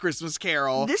Muppets Christmas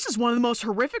Carol. This is one of the most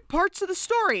horrific parts of the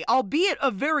story, albeit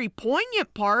a very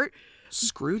poignant part.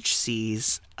 Scrooge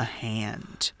sees a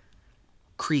hand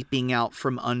creeping out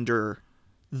from under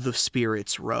the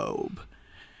spirit's robe,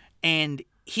 and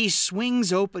he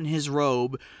swings open his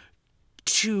robe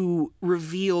to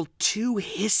reveal two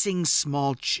hissing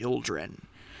small children.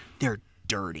 They're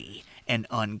dirty and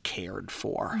uncared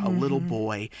for. A little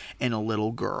boy and a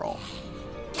little girl.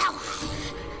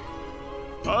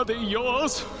 Are they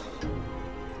yours?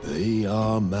 They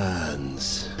are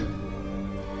man's.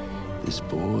 This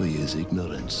boy is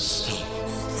ignorance.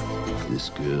 This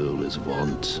girl is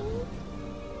want.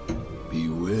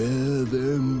 Beware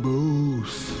them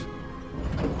both.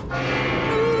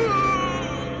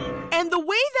 And the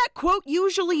way that quote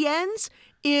usually ends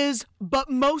is, but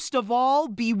most of all,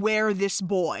 beware this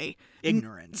boy.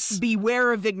 Ignorance.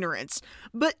 Beware of ignorance.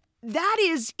 But that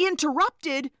is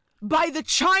interrupted by the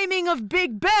chiming of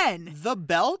Big Ben. The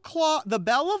bell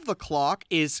of the clock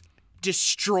is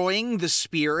destroying the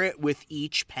spirit with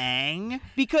each pang.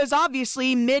 Because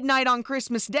obviously, midnight on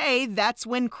Christmas Day, that's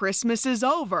when Christmas is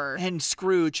over. And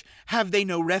Scrooge, have they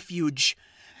no refuge?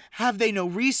 Have they no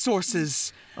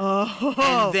resources? Oh.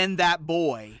 And then that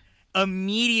boy,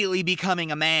 immediately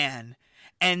becoming a man,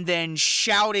 and then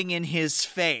shouting in his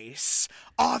face,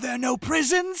 "Are there no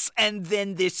prisons?" And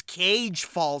then this cage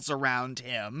falls around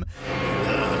him.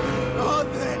 Are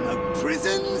there no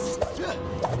prisons? Are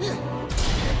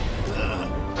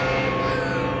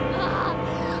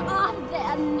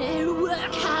there no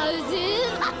workhouses?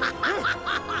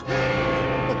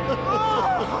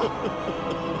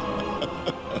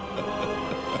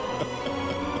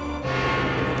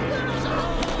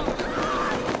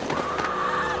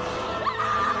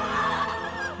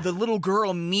 The little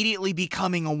girl immediately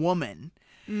becoming a woman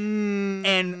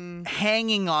and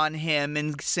hanging on him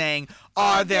and saying,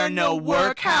 "Are there no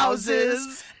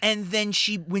workhouses?" And then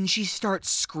when she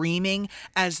starts screaming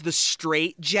as the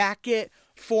straitjacket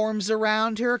forms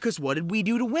around her, because what did we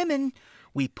do to women?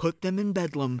 We put them in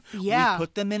Bedlam. Yeah. We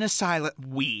put them in asylum.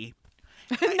 We.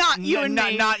 Not you and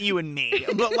me. Not you and me,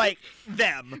 but like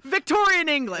them. Victorian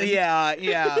England. Yeah.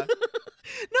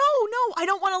 No, I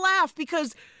don't want to laugh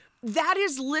because that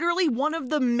is literally one of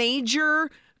the major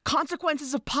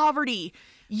consequences of poverty.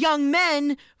 Young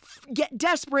men get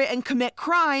desperate and commit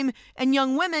crime, and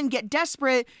young women get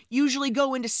desperate, usually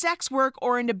go into sex work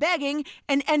or into begging,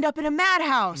 and end up in a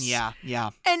madhouse. Yeah.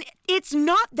 And it's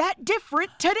not that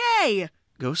different today.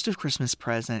 Ghost of Christmas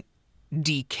Present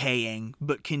decaying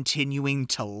but continuing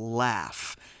to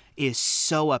laugh is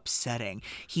so upsetting.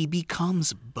 He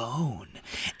becomes bone.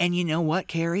 And you know what,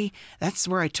 Carrie? That's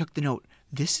where I took the note.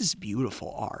 This is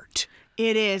beautiful art.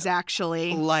 It is,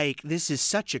 actually. Like, this is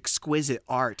such exquisite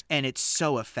art, and it's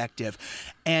so effective.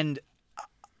 And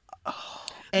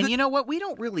you know what? We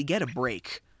don't really get a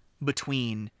break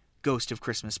between Ghost of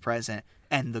Christmas Present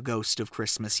and the Ghost of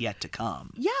Christmas Yet to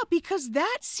Come. Yeah, because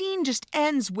that scene just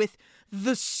ends with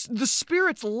the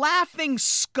spirit's laughing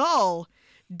skull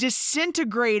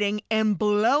disintegrating and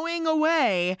blowing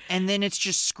away. And then it's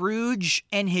just Scrooge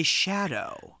and his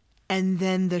shadow. And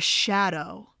then the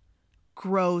shadow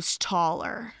grows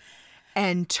taller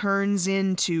and turns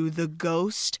into the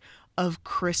Ghost of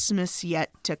Christmas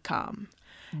Yet to Come.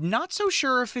 Not so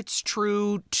sure if it's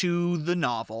true to the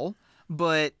novel,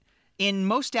 but in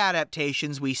most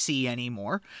adaptations we see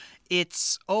anymore,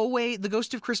 it's always, the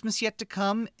Ghost of Christmas Yet to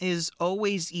Come is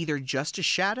always either just a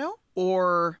shadow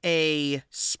or a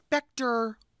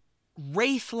specter,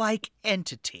 wraith-like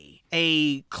entity,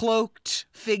 a cloaked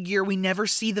figure we never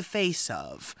see the face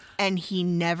of. And he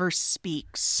never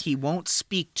speaks. He won't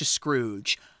speak to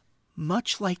Scrooge,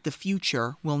 much like the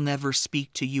future will never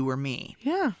speak to you or me.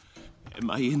 Yeah.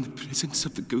 Am I in the presence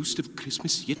of the Ghost of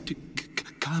Christmas Yet to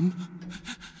Come?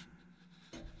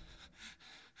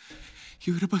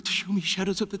 You're about to show me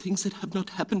shadows of the things that have not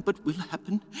happened but will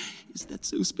happen. Is that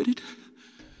so, Spirit?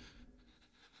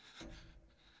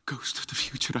 Ghost of the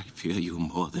future, I fear you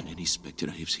more than any specter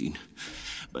I have seen.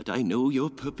 But I know your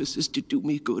purpose is to do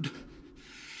me good.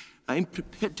 I'm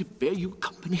prepared to bear you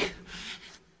company.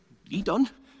 Lead on.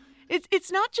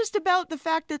 It's not just about the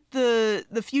fact that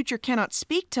the future cannot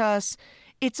speak to us.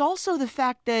 It's also the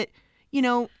fact that, you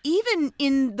know, even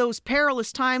in those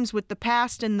perilous times with the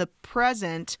past and the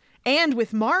present, and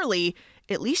with Marley,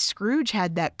 at least Scrooge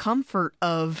had that comfort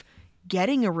of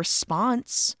getting a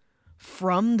response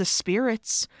from the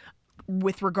spirits.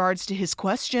 with regards to his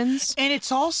questions. And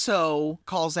it's also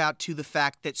calls out to the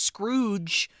fact that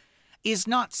Scrooge is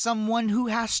not someone who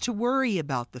has to worry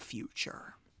about the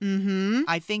future. Mm-hmm.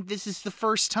 I think this is the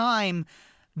first time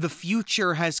the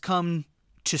future has come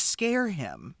to scare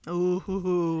him.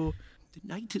 Ooh. The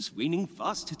night is waning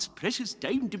fast. It's precious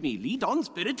time to me. Lead on,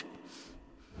 spirit.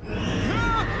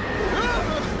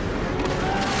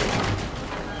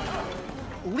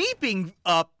 Leaping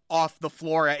up off the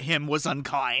floor at him was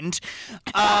unkind.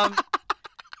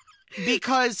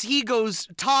 Because he goes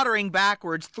tottering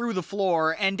backwards through the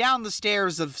floor and down the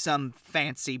stairs of some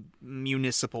fancy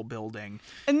municipal building.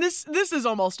 And this is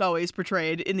almost always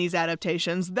portrayed in these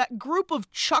adaptations, that group of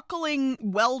chuckling,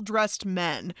 well-dressed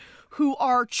men who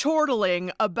are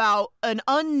chortling about an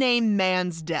unnamed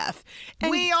man's death.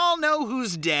 And we all know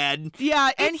who's dead.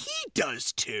 Yeah. And he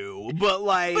does too, but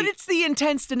But it's the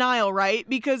intense denial, right?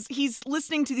 Because he's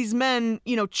listening to these men,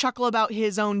 chuckle about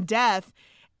his own death,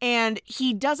 and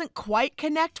he doesn't quite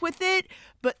connect with it,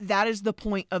 but that is the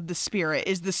point of the spirit,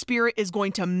 is the spirit is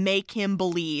going to make him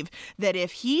believe that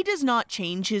if he does not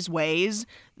change his ways,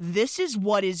 this is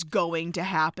what is going to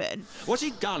happen. What's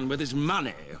he done with his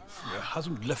money? He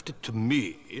hasn't left it to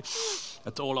me.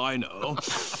 That's all I know.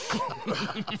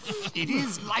 It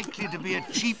is likely to be a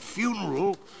cheap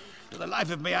funeral. For the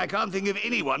life of me, I can't think of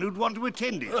anyone who'd want to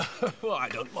attend it. I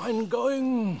don't mind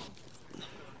going.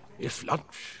 If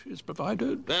lunch is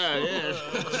provided.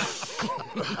 Yes.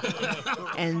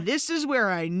 And this is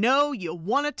where I know you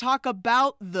want to talk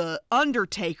about the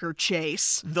Undertaker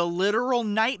chase. The literal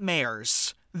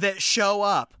nightmares that show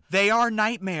up. They are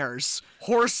nightmares.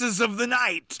 Horses of the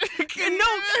night. Hey,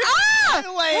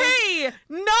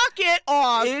 knock it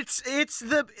off. It's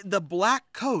the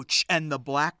black coach and the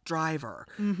black driver.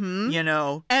 Mm-hmm.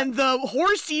 And the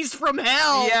horsies from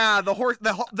hell. Yeah, the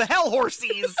hell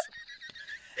horsies.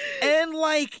 And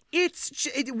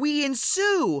we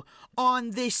ensue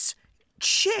on this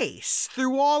chase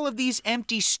through all of these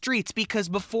empty streets, because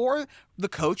before the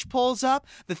coach pulls up,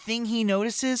 the thing he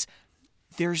notices,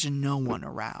 there's no one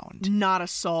around. Not a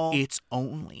soul. It's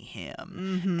only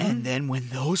him. Mm-hmm. And then when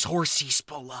those horsies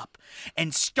pull up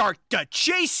and start to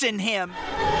chasing him...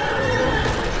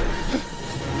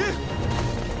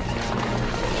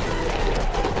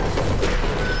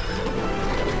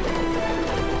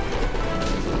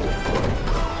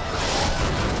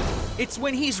 It's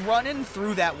when he's running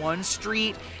through that one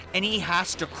street and he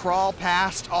has to crawl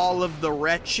past all of the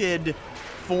wretched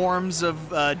forms of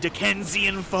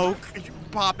Dickensian folk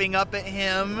popping up at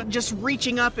him. Just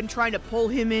reaching up and trying to pull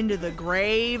him into the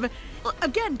grave.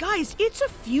 Again, guys, it's a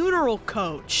funeral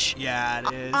coach. Yeah,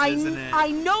 it is, isn't it?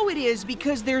 I know it is,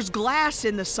 because there's glass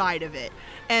in the side of it.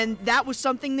 And that was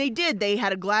something they did. They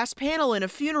had a glass panel in a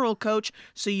funeral coach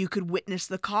so you could witness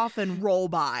the coffin roll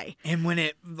by. And when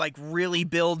it really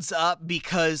builds up,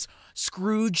 because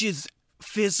Scrooge's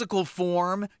physical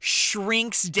form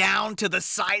shrinks down to the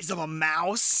size of a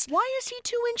mouse. Why is he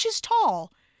 2 inches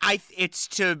tall? I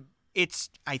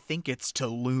think it's to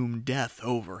loom death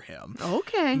over him.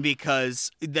 Okay.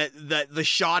 Because the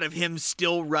shot of him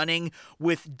still running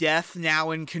with death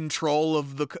now in control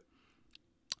of the...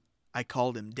 I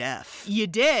called him Death. You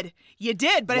did,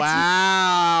 but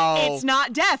wow. It's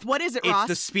not Death. What is it, Ross? It's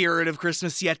the spirit of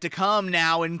Christmas yet to come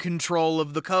now in control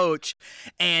of the coach,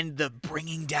 and the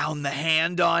bringing down the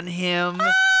hand on him.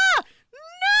 No!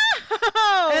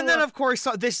 And then, of course,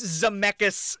 this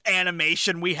Zemeckis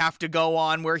animation we have to go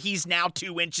on where he's now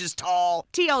 2 inches tall.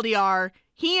 TLDR,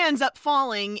 he ends up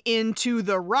falling into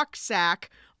the rucksack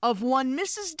of one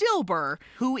Mrs. Dilber,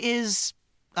 who is,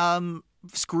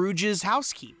 Scrooge's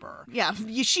housekeeper. Yeah,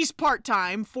 she's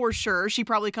part-time, for sure. She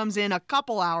probably comes in a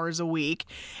couple hours a week.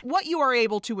 What you are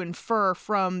able to infer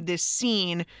from this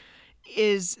scene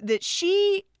is that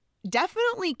she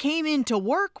definitely came into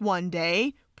work one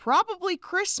day, probably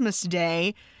Christmas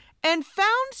Day, and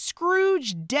found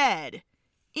Scrooge dead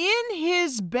in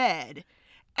his bed.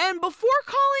 And before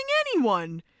calling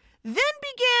anyone, then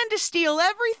began to steal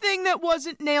everything that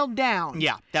wasn't nailed down.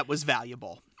 Yeah, that was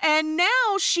valuable. And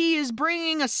now she is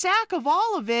bringing a sack of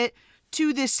all of it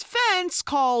to this fence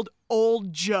called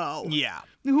Old Joe. Yeah.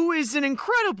 Who is an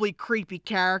incredibly creepy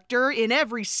character in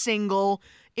every single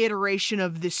iteration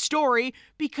of this story,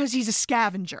 because he's a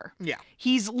scavenger. Yeah.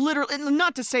 He's literally,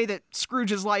 not to say that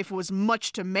Scrooge's life was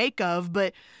much to make of,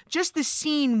 but just the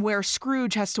scene where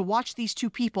Scrooge has to watch these two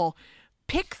people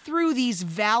pick through these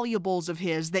valuables of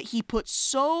his that he put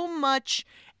so much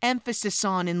emphasis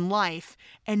on in life,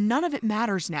 and none of it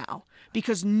matters now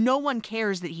because no one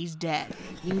cares that he's dead.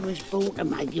 You was born to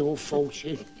make your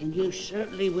fortune, and you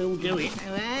certainly will do it.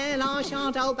 Well, I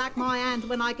shan't hold back my hand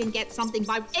when I can get something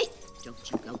by...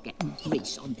 Don't you go getting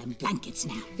grease on them blankets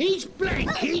now. These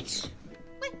blankets?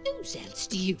 Well, whose else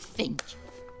do you think?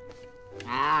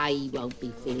 He won't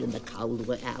be feeling the cold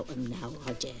without them now,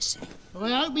 I dare say. Well,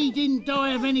 I hope he didn't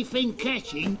die of anything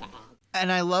catching.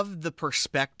 And I love the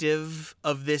perspective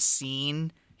of this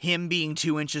scene. Him being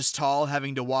 2 inches tall,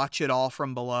 having to watch it all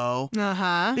from below.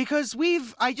 Uh-huh. Because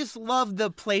I just love the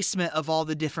placement of all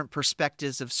the different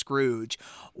perspectives of Scrooge.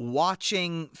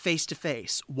 Watching face to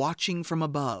face, watching from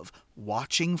above,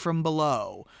 watching from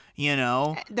below, you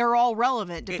know? They're all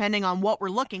relevant depending on what we're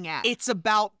looking at.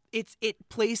 It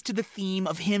plays to the theme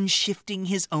of him shifting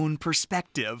his own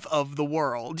perspective of the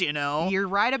world, you know? You're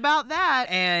right about that.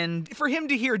 And for him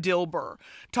to hear Dilber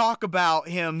talk about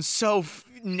him so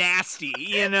nasty,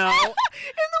 you know? And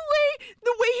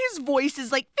the way his voice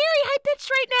is like very high pitched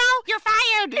right now. You're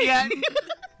fired. Yeah.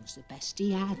 Was the best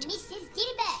he had. Mrs.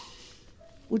 Dilber,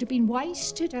 Would have been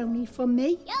wasted only for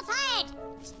me. you're fired.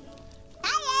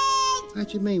 Fired. How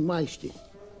do you mean wasted?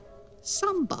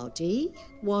 Somebody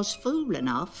was fool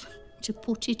enough to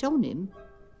put it on him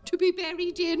to be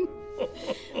buried in.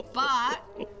 But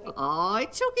I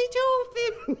took it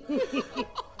off him.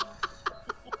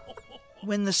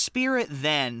 When the spirit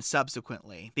then,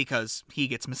 subsequently, because he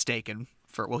gets mistaken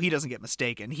for, well, he doesn't get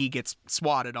mistaken, he gets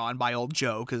swatted on by old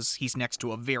Joe because he's next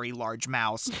to a very large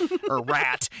mouse, or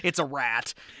rat. It's a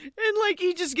rat. And like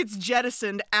he just gets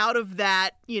jettisoned out of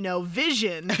that,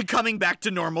 vision. Coming back to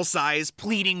normal size,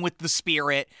 pleading with the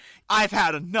spirit, I've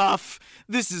had enough,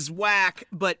 this is whack.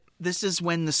 But this is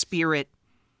when the spirit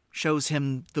shows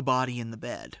him the body in the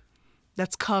bed.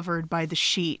 That's covered by the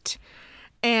sheet.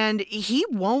 And he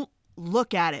won't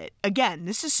look at it. Again,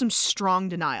 this is some strong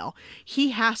denial.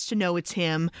 He has to know it's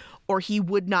him, or he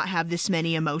would not have this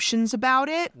many emotions about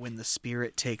it. When the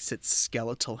spirit takes its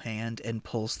skeletal hand and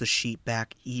pulls the sheet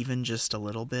back even just a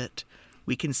little bit,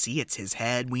 we can see it's his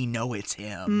head. We know it's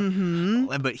him.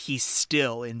 Mm-hmm. But he's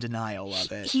still in denial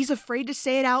of it. He's afraid to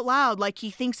say it out loud, like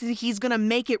he thinks that he's going to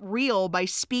make it real by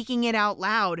speaking it out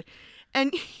loud.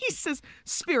 And he says,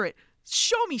 "Spirit,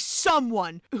 show me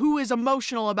someone who is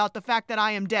emotional about the fact that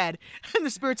I am dead." And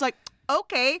the spirit's like,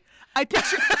 "Okay." I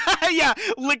picture yeah,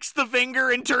 licks the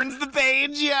finger and turns the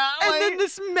page. Yeah. And then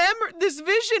this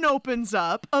vision opens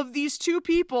up of these two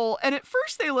people, and at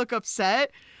first they look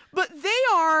upset, but they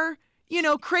are,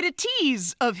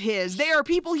 creditees of his. They are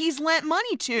people he's lent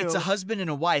money to. It's a husband and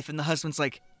a wife, and the husband's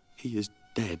like, He is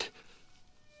dead.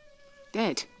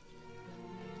 Dead?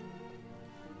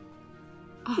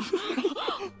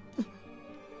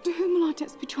 To whom will our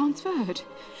debts be transferred?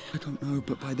 I don't know,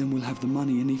 but by then we'll have the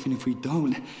money, and even if we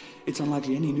don't, it's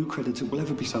unlikely any new creditor will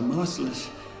ever be so merciless.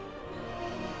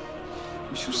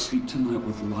 We shall sleep tonight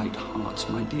with light hearts,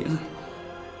 my dear.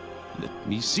 Let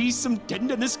me see some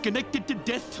tenderness connected to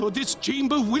death, or this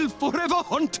chamber will forever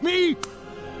haunt me.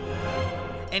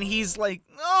 And he's like,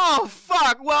 "Oh,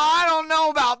 fuck, well, I don't know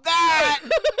about that."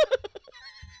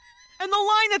 And the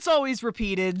line that's always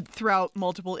repeated throughout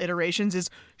multiple iterations is,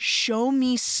 "Show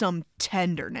me some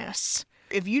tenderness.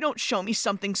 If you don't show me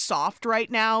something soft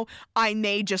right now, I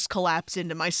may just collapse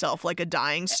into myself like a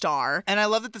dying star." And I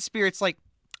love that the spirit's like,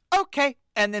 "Okay,"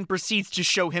 and then proceeds to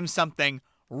show him something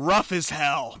rough as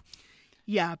hell.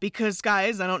 Yeah, because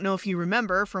guys, I don't know if you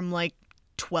remember from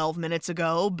 12 minutes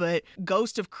ago, but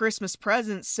Ghost of Christmas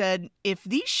Present said if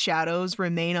these shadows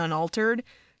remain unaltered,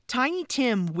 Tiny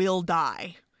Tim will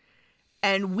die.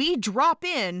 And we drop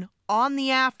in on the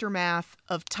aftermath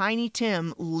of Tiny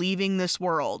Tim leaving this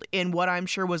world in what I'm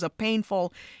sure was a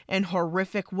painful and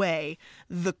horrific way.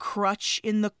 The crutch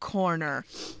in the corner.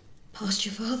 Past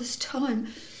your father's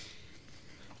time.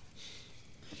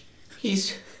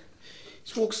 He's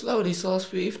walked slow these last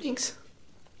few evenings.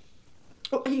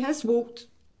 Oh, he has walked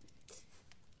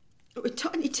with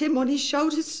Tiny Tim on his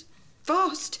shoulders.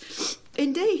 Fast,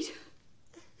 indeed.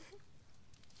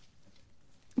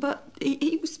 But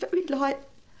he was very light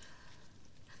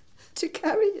to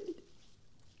carry it.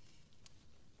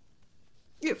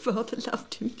 Your father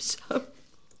loved him so.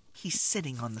 He's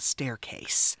sitting on the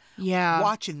staircase. Yeah.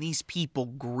 Watching these people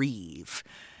grieve.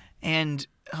 And,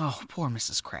 oh, poor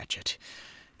Mrs. Cratchit.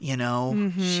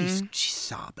 She's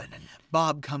sobbing. And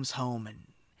Bob comes home and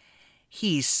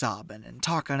he's sobbing and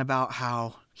talking about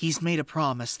how he's made a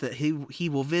promise that he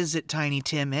will visit Tiny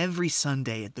Tim every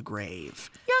Sunday at the grave.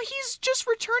 Yeah, he's just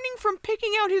returning from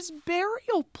picking out his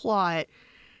burial plot.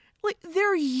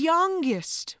 Their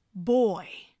youngest boy.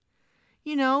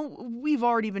 We've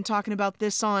already been talking about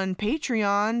this on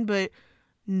Patreon, but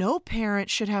no parent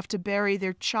should have to bury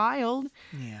their child.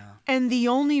 Yeah. And the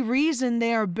only reason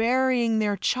they are burying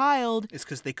their child is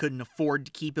because they couldn't afford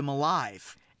to keep him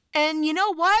alive. And you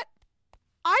know what?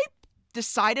 I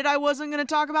decided I wasn't going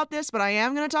to talk about this, but I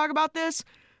am going to talk about this.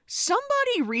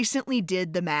 Somebody recently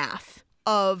did the math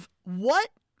of what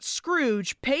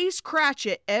Scrooge pays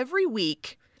Cratchit every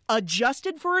week,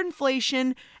 adjusted for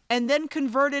inflation, and then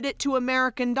converted it to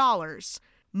American dollars.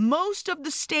 Most of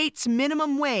the state's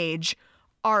minimum wage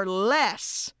are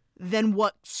less than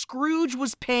what Scrooge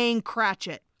was paying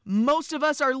Cratchit. Most of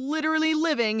us are literally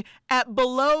living at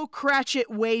below Cratchit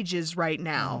wages right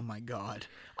now. Oh my God.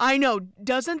 I know.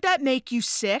 Doesn't that make you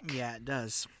sick? Yeah, it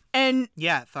does. And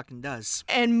yeah, it fucking does.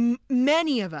 And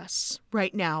many of us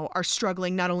right now are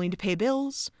struggling not only to pay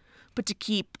bills, but to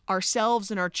keep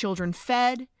ourselves and our children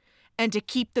fed and to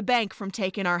keep the bank from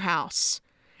taking our house.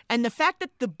 And the fact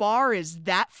that the bar is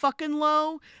that fucking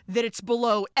low, that it's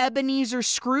below Ebenezer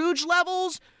Scrooge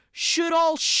levels, should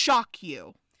all shock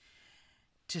you.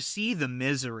 To see the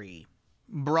misery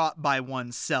brought by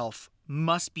oneself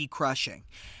must be crushing.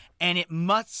 And it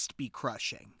must be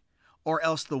crushing, or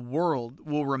else the world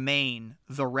will remain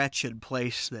the wretched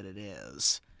place that it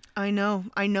is. I know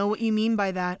what you mean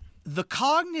by that. The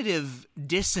cognitive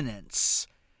dissonance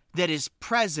that is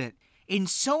present in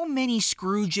so many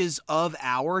Scrooges of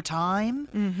our time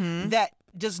that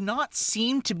does not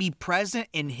seem to be present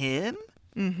in him.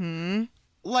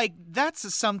 Like,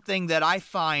 that's something that I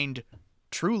find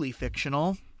truly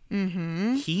fictional.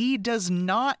 He does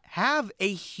not have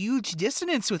a huge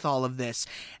dissonance with all of this.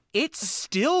 It's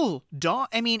still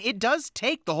it does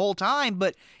take the whole time,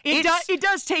 but it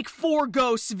does take 4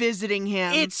 ghosts visiting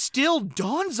him. It still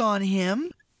dawns on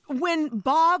him when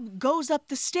Bob goes up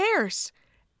the stairs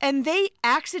and they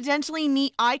accidentally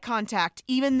meet eye contact,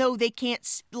 even though they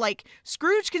can't. Like,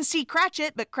 Scrooge can see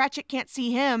Cratchit, but Cratchit can't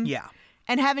see him. Yeah.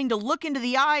 And having to look into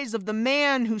the eyes of the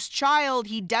man whose child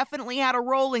he definitely had a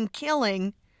role in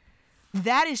killing.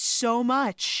 That is so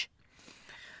much.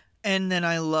 And then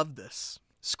I love this.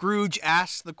 Scrooge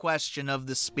asks the question of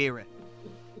the spirit.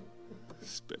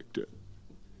 Spectre,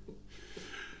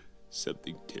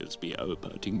 something tells me our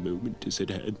parting moment is at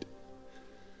hand.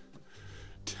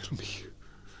 Tell me,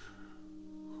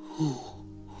 who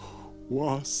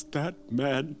was that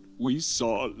man we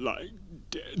saw lying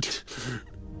dead?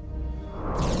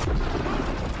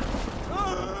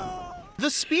 The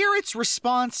spirit's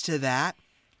response to that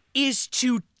is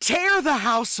to tear the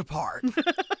house apart.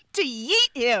 To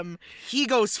yeet him. He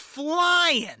goes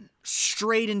flying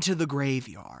straight into the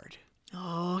graveyard.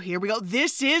 Oh, here we go.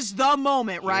 This is the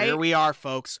moment, right? Here we are,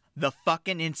 folks. The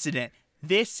fucking incident.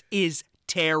 This is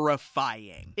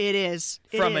terrifying. It is.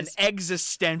 From an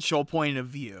existential point of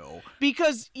view.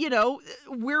 Because,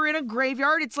 we're in a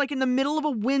graveyard. It's like in the middle of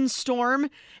a windstorm.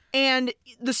 And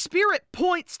the spirit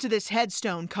points to this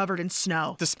headstone covered in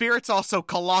snow. The spirit's also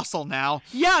colossal now.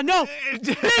 Yeah, no.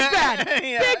 Big bad.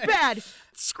 Big bad.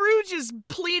 Scrooge is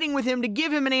pleading with him to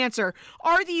give him an answer.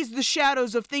 Are these the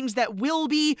shadows of things that will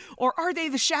be, or are they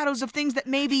the shadows of things that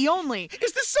may be only?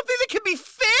 Is this something that can be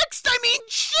fixed? I mean,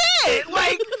 shit!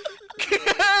 Like...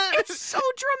 It's so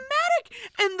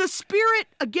dramatic. And the spirit,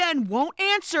 again, won't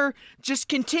answer, just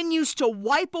continues to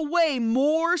wipe away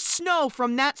more snow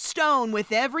from that stone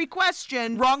with every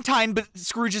question. Wrong time, but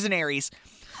Scrooge is an Aries.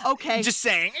 Okay. Just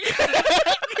saying.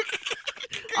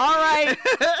 All right.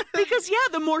 Because,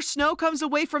 the more snow comes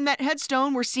away from that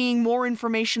headstone, we're seeing more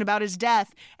information about his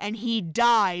death, and he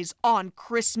dies on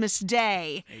Christmas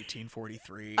Day.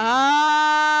 1843.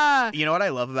 You know what I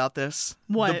love about this?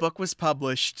 What? The book was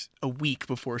published a week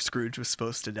before Scrooge was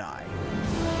supposed to die.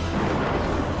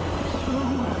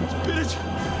 Spirit,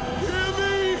 hear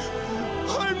me!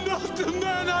 I'm not the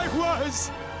man I was!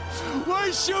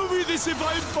 Why show me this if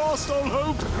I've lost all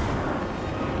hope?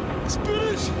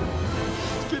 Spirit!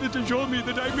 Spirit, assure me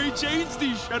that I may change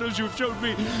these shadows you've shown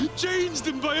me. Change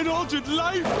them by an altered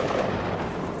life.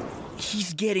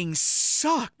 He's getting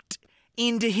sucked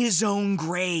into his own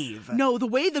grave. No, the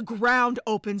way the ground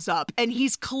opens up and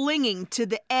he's clinging to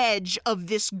the edge of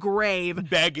this grave.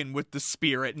 Begging with the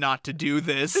spirit not to do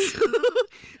this.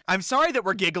 I'm sorry that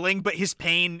we're giggling, but his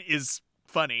pain is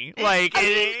funny. Like, I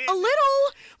mean, a little.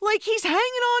 Like, he's hanging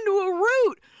onto a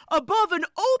root above an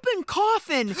open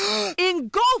coffin,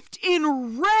 engulfed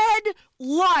in red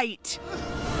light.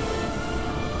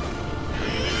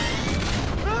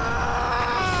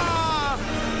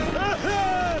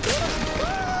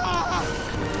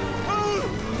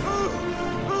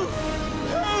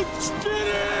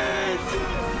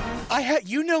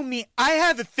 You know me, I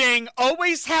have a thing,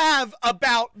 always have,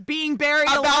 about being buried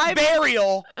alive. About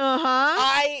burial.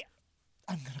 Uh-huh.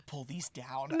 I'm gonna pull these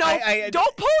down. No,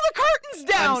 don't pull the curtains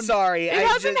down. I'm sorry. It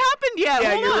hasn't happened yet.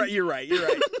 Yeah, Hold on. You're right.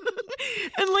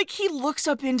 And like he looks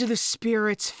up into the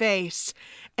spirit's face,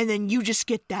 and then you just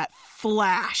get that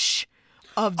flash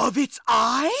of its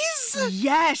eyes?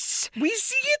 Yes. We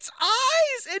see its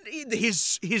eyes and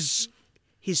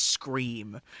his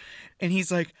scream. And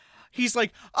he's like,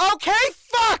 okay,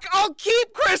 fuck, I'll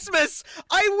keep Christmas.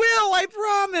 I will, I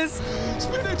promise.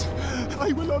 Spirit,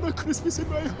 I will honor Christmas in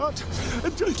my heart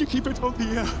and try to keep it on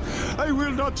the air. I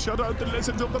will not shut out the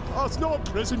lessons of the past, nor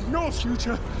present, nor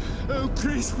future. Oh,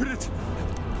 pray, Spirit,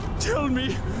 tell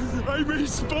me I may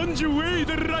sponge away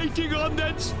the writing on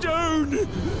that stone.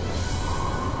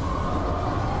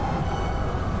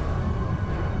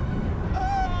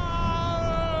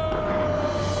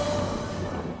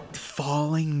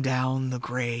 Falling down the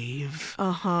grave.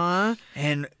 Uh-huh.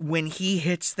 And when he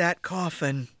hits that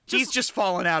coffin, he's just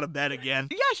falling out of bed again.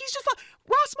 Yeah, he's just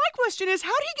Ross, my question is, how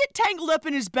did he get tangled up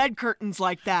in his bed curtains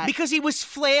like that? Because he was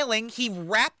flailing, he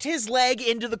wrapped his leg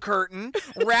into the curtain,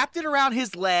 wrapped it around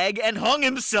his leg, and hung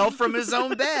himself from his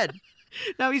own bed.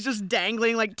 Now he's just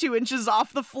dangling like 2 inches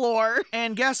off the floor.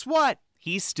 And guess what?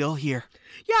 He's still here.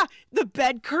 Yeah, the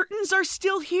bed curtains are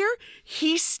still here.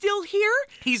 He's still here.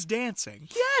 He's dancing.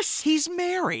 Yes. He's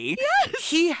merry. Yes.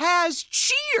 He has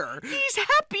cheer. He's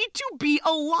happy to be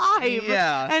alive.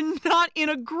 Yeah. And not in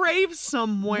a grave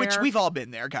somewhere. Which we've all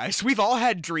been there, guys. We've all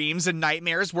had dreams and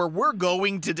nightmares where we're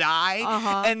going to die.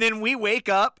 Uh-huh. And then we wake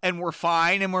up and we're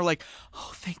fine and we're like,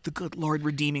 oh, thank the good Lord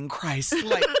redeeming Christ.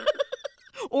 Like,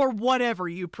 or whatever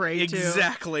you pray to.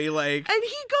 Exactly, like. And he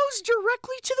goes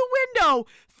directly to the window,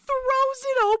 throws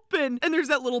it open, and there's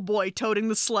that little boy toting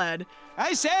the sled.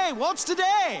 I say, what's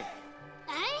today?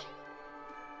 Eh?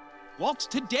 What's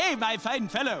today, my fine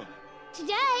fellow?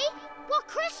 Today? What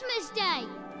Christmas Day?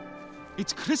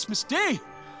 It's Christmas Day.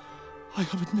 I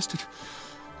haven't missed it.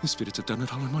 The spirits have done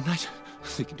it all in one night.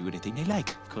 They can do anything they like.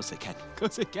 Of course they can. Of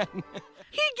course they can.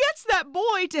 He gets that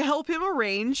boy to help him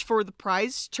arrange for the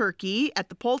prize turkey at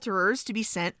the Poulterers to be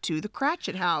sent to the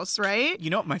Cratchit house, right? You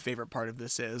know what my favorite part of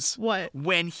this is? What?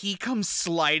 When he comes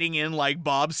sliding in like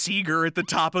Bob Seger at the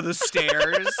top of the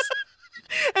stairs.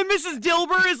 And Mrs.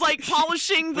 Dilber is like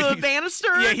polishing the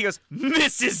banister. Yeah, he goes,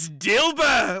 Mrs.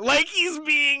 Dilber! Like he's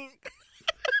being...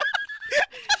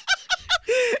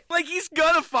 like he's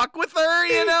gonna fuck with her,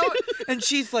 you know? And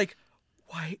she's like,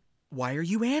 why are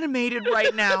you animated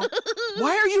right now?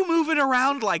 Why are you moving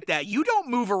around like that? You don't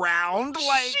move around.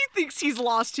 Like, she thinks he's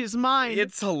lost his mind.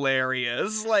 It's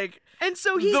hilarious. Like, and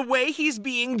so the way he's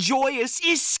being joyous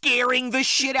is scaring the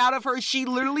shit out of her. She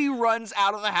literally runs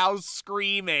out of the house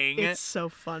screaming. It's so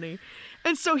funny.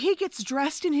 And so he gets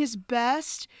dressed in his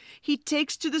best. He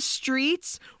takes to the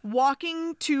streets,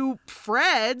 walking to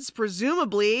Fred's,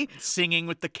 presumably. Singing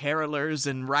with the carolers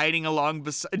and riding along,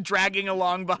 dragging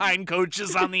along behind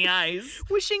coaches on the ice.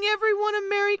 Wishing everyone a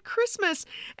Merry Christmas.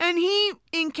 And he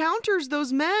encounters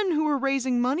those men who are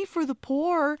raising money for the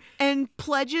poor and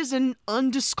pledges an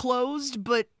undisclosed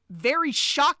but very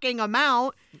shocking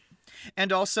amount.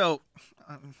 And also,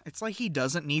 it's like he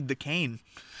doesn't need the cane.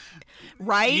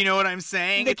 Right? You know what I'm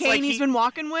saying? The cane he's been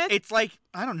walking with? It's like,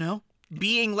 I don't know,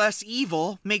 being less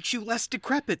evil makes you less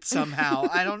decrepit somehow.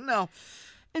 I don't know.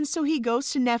 And so he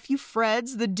goes to Nephew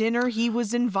Fred's, the dinner he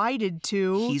was invited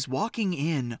to. He's walking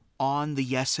in on the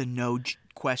yes and no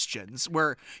questions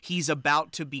where he's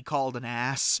about to be called an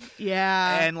ass.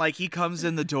 Yeah. And like he comes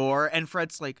in the door and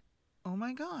Fred's like, oh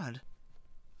my God.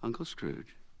 Uncle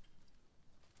Scrooge?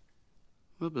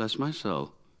 Well, bless my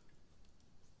soul.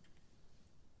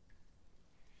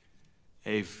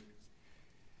 I've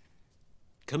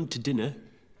come to dinner.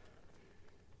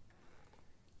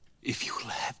 If you'll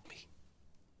have me.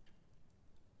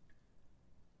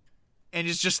 And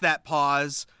it's just that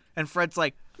pause, and Fred's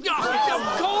like, of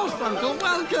course, Uncle.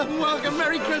 Welcome, welcome.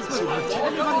 Merry Christmas.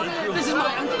 This is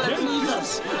my Uncle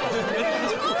Ebenezer.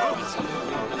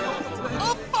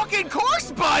 of fucking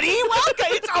course, buddy. Welcome.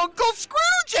 It's Uncle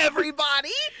Scrooge,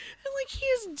 everybody. And like he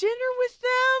has dinner with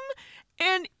them,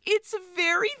 and it's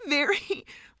very, very.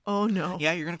 Oh no.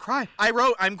 Yeah, you're gonna cry.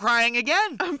 I'm crying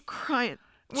again. I'm crying.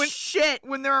 Shit.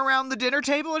 When they're around the dinner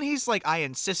table and he's like, I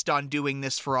insist on doing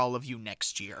this for all of you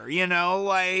next year. You know,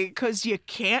 like. 'Cause you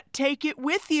can't take it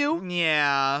with you.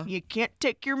 Yeah. You can't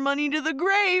take your money to the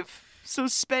grave. So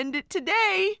spend it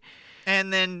today.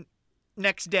 And then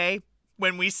next day,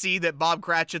 when we see that Bob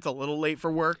Cratchit's a little late for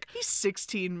work. He's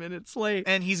 16 minutes late.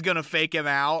 And he's gonna fake him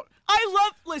out.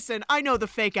 Listen, I know the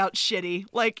fake out's shitty,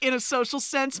 like in a social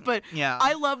sense, but yeah.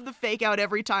 I love the fake out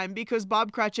every time because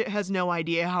Bob Cratchit has no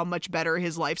idea how much better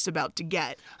his life's about to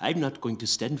get. I'm not going to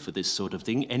stand for this sort of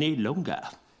thing any longer.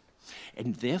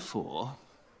 And therefore,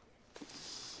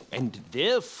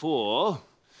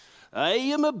 I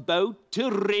am about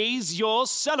to raise your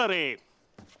salary.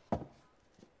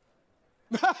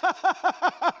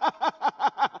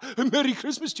 Merry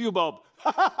Christmas to you, Bob.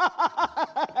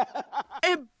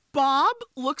 And Bob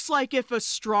looks like if a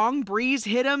strong breeze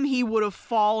hit him, he would have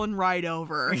fallen right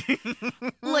over.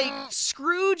 Like,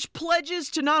 Scrooge pledges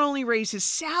to not only raise his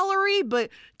salary, but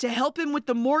to help him with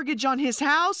the mortgage on his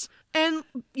house. And,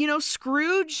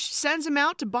 Scrooge sends him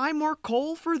out to buy more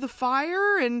coal for the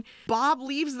fire, and Bob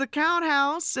leaves the count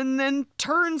house and then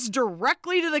turns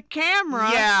directly to the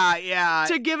camera. Yeah.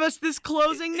 To give us this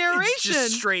closing narration. It's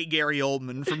just straight Gary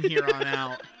Oldman from here on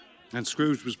out. And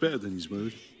Scrooge was better than his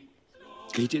word.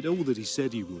 He did all that he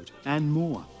said he would, and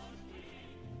more.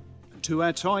 And to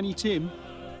our Tiny Tim,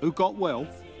 who got well,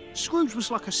 Scrooge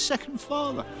was like a second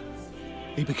father.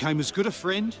 He became as good a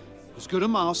friend, as good a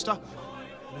master,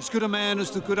 and as good a man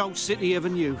as the good old city ever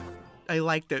knew. I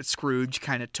like that Scrooge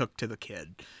kind of took to the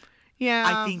kid. Yeah.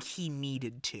 I think he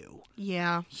needed to.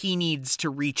 Yeah. He needs to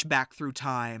reach back through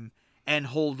time and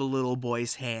hold the little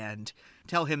boy's hand,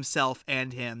 tell himself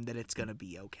and him that it's going to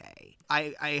be okay.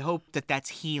 I hope that that's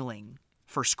healing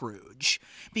for Scrooge,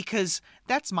 because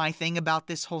that's my thing about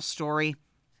this whole story,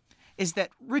 is that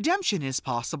redemption is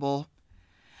possible.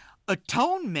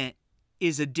 Atonement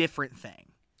is a different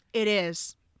thing. It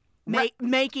is.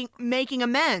 Making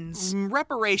amends.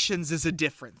 Reparations is a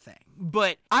different thing.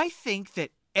 But I think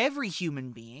that every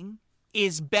human being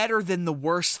is better than the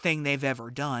worst thing they've ever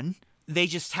done. They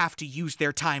just have to use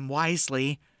their time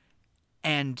wisely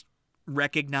and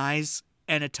recognize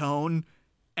and atone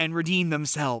and redeem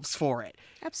themselves for it.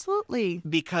 Absolutely.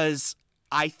 Because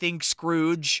I think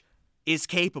Scrooge is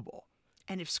capable.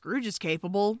 And if Scrooge is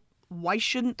capable, why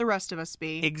shouldn't the rest of us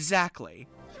be? Exactly.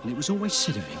 And it was always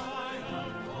said of him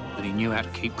that he knew how to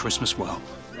keep Christmas well.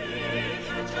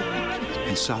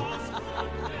 And so,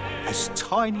 as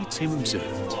Tiny Tim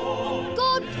observed,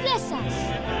 God bless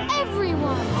us,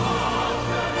 everyone.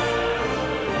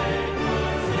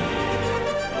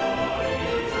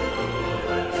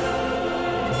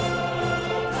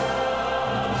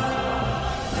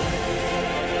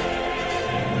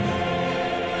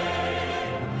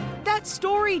 That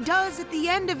story does, at the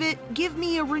end of it, give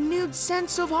me a renewed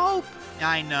sense of hope.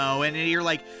 I know, and you're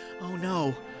like, oh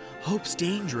no, hope's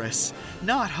dangerous.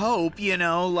 Not hope,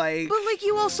 But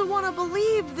you also want to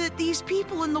believe that these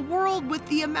people in the world, with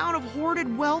the amount of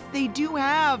hoarded wealth they do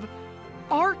have,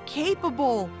 are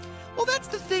capable. Well, that's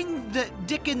the thing that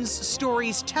Dickens'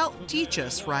 stories teach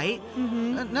us, right?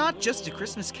 Mm-hmm. Not just A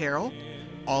Christmas Carol.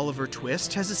 Oliver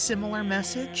Twist has a similar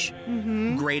message.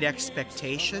 Mm-hmm. Great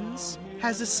Expectations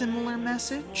has a similar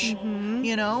message. Mm-hmm.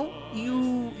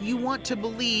 You want to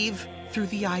believe through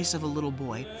the eyes of a little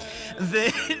boy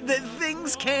that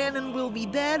things can and will be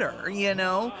better,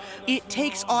 It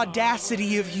takes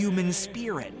audacity of human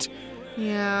spirit.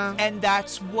 Yeah. And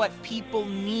that's what people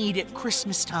need at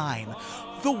Christmas time.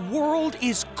 The world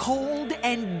is cold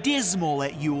and dismal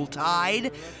at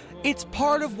Yuletide. It's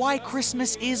part of why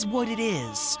Christmas is what it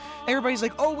is. Everybody's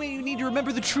like, oh, wait, you need to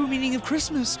remember the true meaning of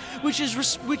Christmas, which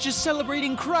is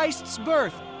celebrating Christ's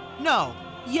birth. No.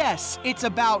 Yes, it's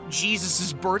about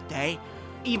Jesus' birthday.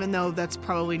 Even though that's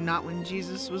probably not when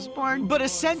Jesus was born. But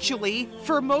essentially,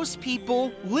 for most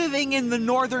people living in the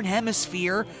Northern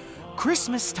Hemisphere,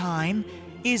 Christmas time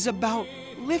is about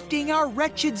lifting our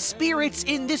wretched spirits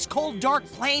in this cold, dark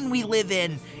plane we live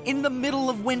in the middle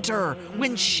of winter,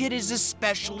 when shit is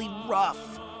especially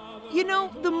rough.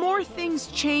 The more things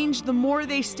change, the more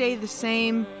they stay the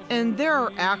same. And there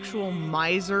are actual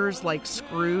misers like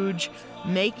Scrooge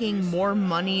making more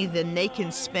money than they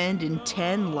can spend in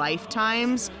 10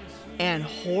 lifetimes and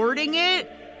hoarding it,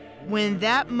 when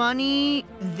that money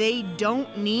they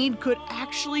don't need could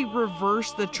actually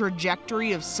reverse the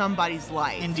trajectory of somebody's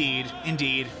life. Indeed.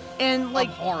 And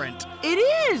abhorrent. It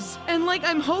is. And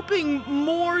I'm hoping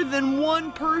more than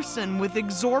one person with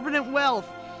exorbitant wealth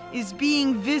is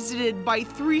being visited by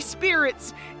 3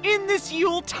 spirits in this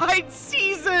Yuletide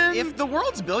season. If the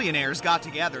world's billionaires got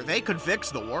together, they could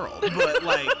fix the world. But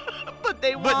but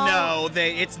they won't. But no,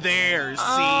 it's theirs.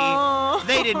 See,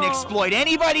 they didn't exploit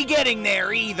anybody getting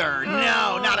there either.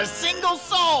 No, not a single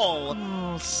soul.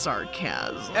 Oh,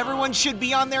 sarcasm. Everyone should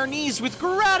be on their knees with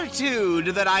gratitude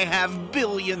that I have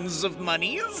billions of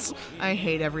monies. I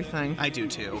hate everything. I do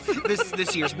too.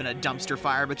 This year's been a dumpster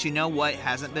fire, but you know what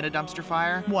hasn't been a dumpster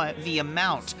fire? What? The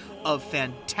amount of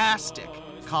fantastic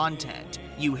content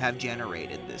you have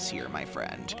generated this year, my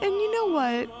friend. And you know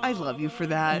what? I love you for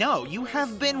that. No, you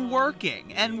have been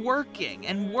working and working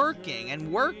and working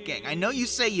and working. I know you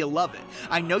say you love it.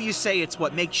 I know you say it's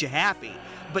what makes you happy.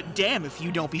 But damn if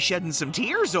you don't be shedding some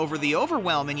tears over the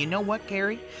overwhelm. And you know what,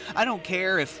 Carrie? I don't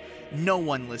care if no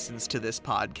one listens to this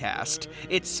podcast.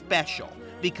 It's special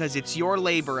because it's your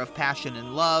labor of passion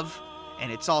and love,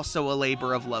 and it's also a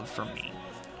labor of love from me.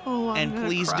 Oh, I'm and gonna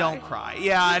please cry. don't cry.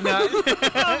 Yeah, I know.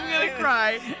 I'm gonna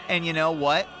cry. And you know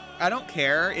what? I don't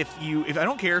care if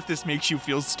this makes you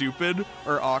feel stupid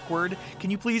or awkward. Can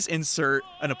you please insert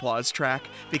an applause track?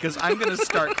 Because I'm gonna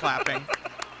start clapping.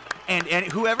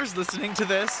 And whoever's listening to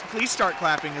this, please start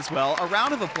clapping as well. A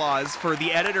round of applause for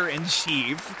the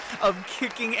editor-in-chief of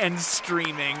Kicking and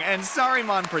Streaming and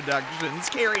Sarimon Productions,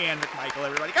 Carrie Ann McMichael,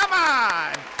 everybody. Come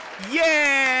on!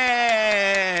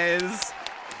 Yes!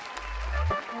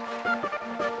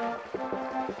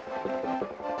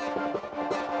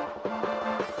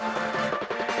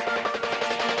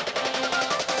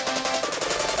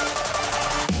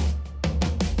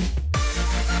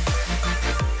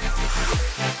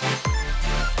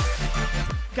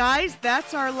 Guys,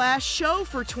 that's our last show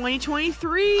for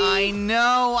 2023. I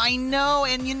know.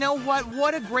 And you know what?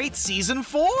 What a great season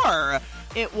 4.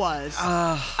 It was.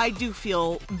 I do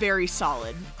feel very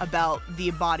solid about the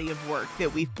body of work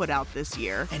that we've put out this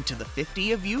year. And to the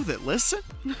 50 of you that listen,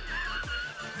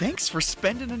 thanks for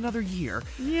spending another year.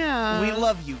 Yeah. We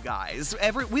love you guys.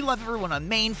 We love everyone on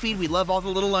Main Feed. We love all the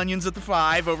little onions at the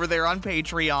 5 over there on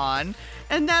Patreon.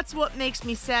 And that's what makes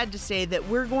me sad to say that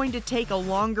we're going to take a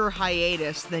longer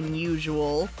hiatus than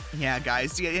usual. Yeah,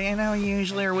 guys, you know, you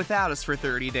usually are without us for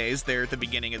 30 days there at the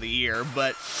beginning of the year,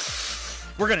 but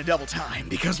we're gonna double time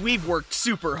because we've worked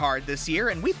super hard this year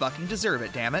and we fucking deserve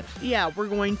it, damn it. Yeah, we're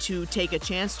going to take a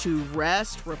chance to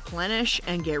rest, replenish,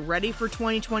 and get ready for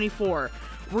 2024.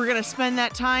 We're going to spend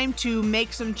that time to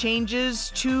make some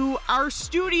changes to our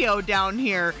studio down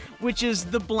here, which is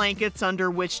the blankets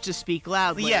under which to speak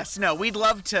loudly. Yes, no, we'd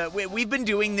love to. We've been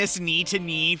doing this knee to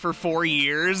knee for 4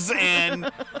 years,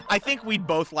 and I think we'd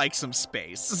both like some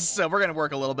space. So we're going to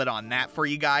work a little bit on that for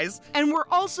you guys. And we're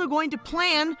also going to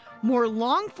plan more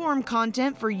long-form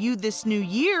content for you this new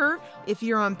year. If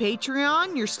you're on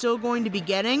Patreon, you're still going to be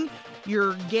getting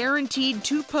your guaranteed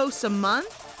 2 posts a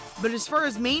month. But as far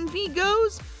as Main Feed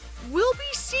goes, we'll be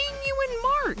seeing you in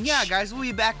March. Yeah, guys, we'll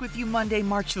be back with you Monday,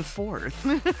 March the 4th.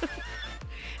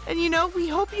 And you know, we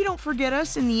hope you don't forget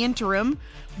us in the interim,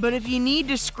 but if you need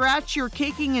to scratch your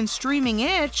Kicking and Streaming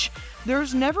itch,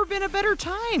 there's never been a better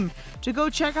time to go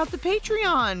check out the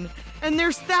Patreon. And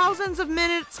there's thousands of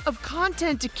minutes of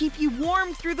content to keep you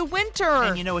warm through the winter.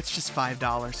 And you know, it's just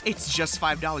 $5. It's just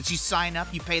 $5. You sign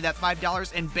up, you pay that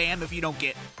 $5, and bam, if you don't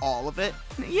get all of it.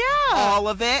 Yeah. All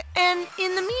of it. And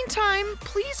in the meantime,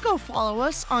 please go follow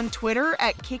us on Twitter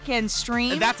at Kick and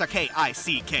Stream. And that's a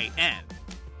KICKNSTREAM.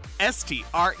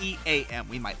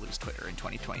 We might lose Twitter in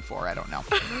 2024. I don't know.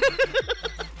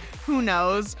 Who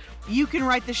knows? You can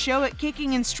write the show at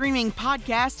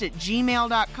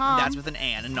kickingandstreamingpodcast@gmail.com. That's with an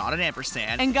and not an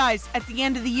ampersand. And guys, at the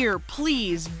end of the year,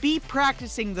 please be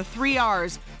practicing the 3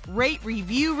 R's. Rate,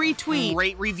 review, retweet.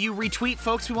 Rate, review, retweet,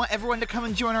 folks. We want everyone to come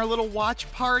and join our little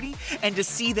watch party and to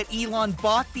see that Elon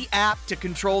bought the app to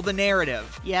control the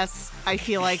narrative. Yes, I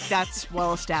feel like that's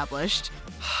well established.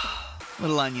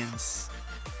 Little onions.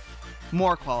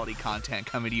 More quality content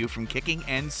coming to you from Kicking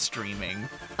and Streaming.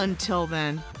 Until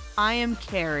then, I am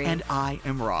Carrie. And I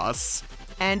am Ross.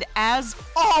 And as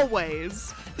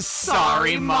always,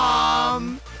 sorry,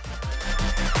 Mom.